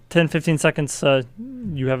 in about 10, 15 seconds,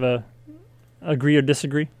 you have a agree or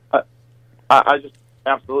disagree? I just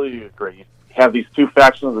absolutely agree. You have these two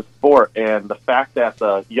factions of the sport, and the fact that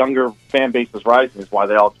the younger fan base is rising is why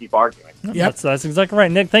they all keep arguing. That's exactly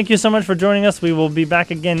right. Nick, thank you so much for joining us. We will be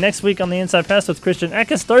back again next week on the Inside Pass with Christian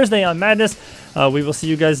Eckes, Thursday on Madness. We will see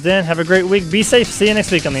you guys then. Have a great week. Be safe. See you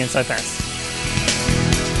next week on the Inside Pass.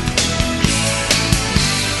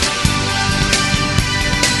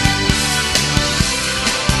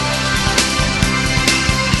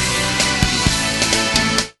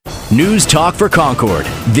 News Talk for Concord.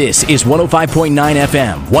 This is 105.9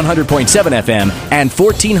 FM, 100.7 FM, and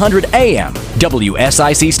 1400 AM,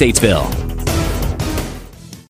 WSIC Statesville.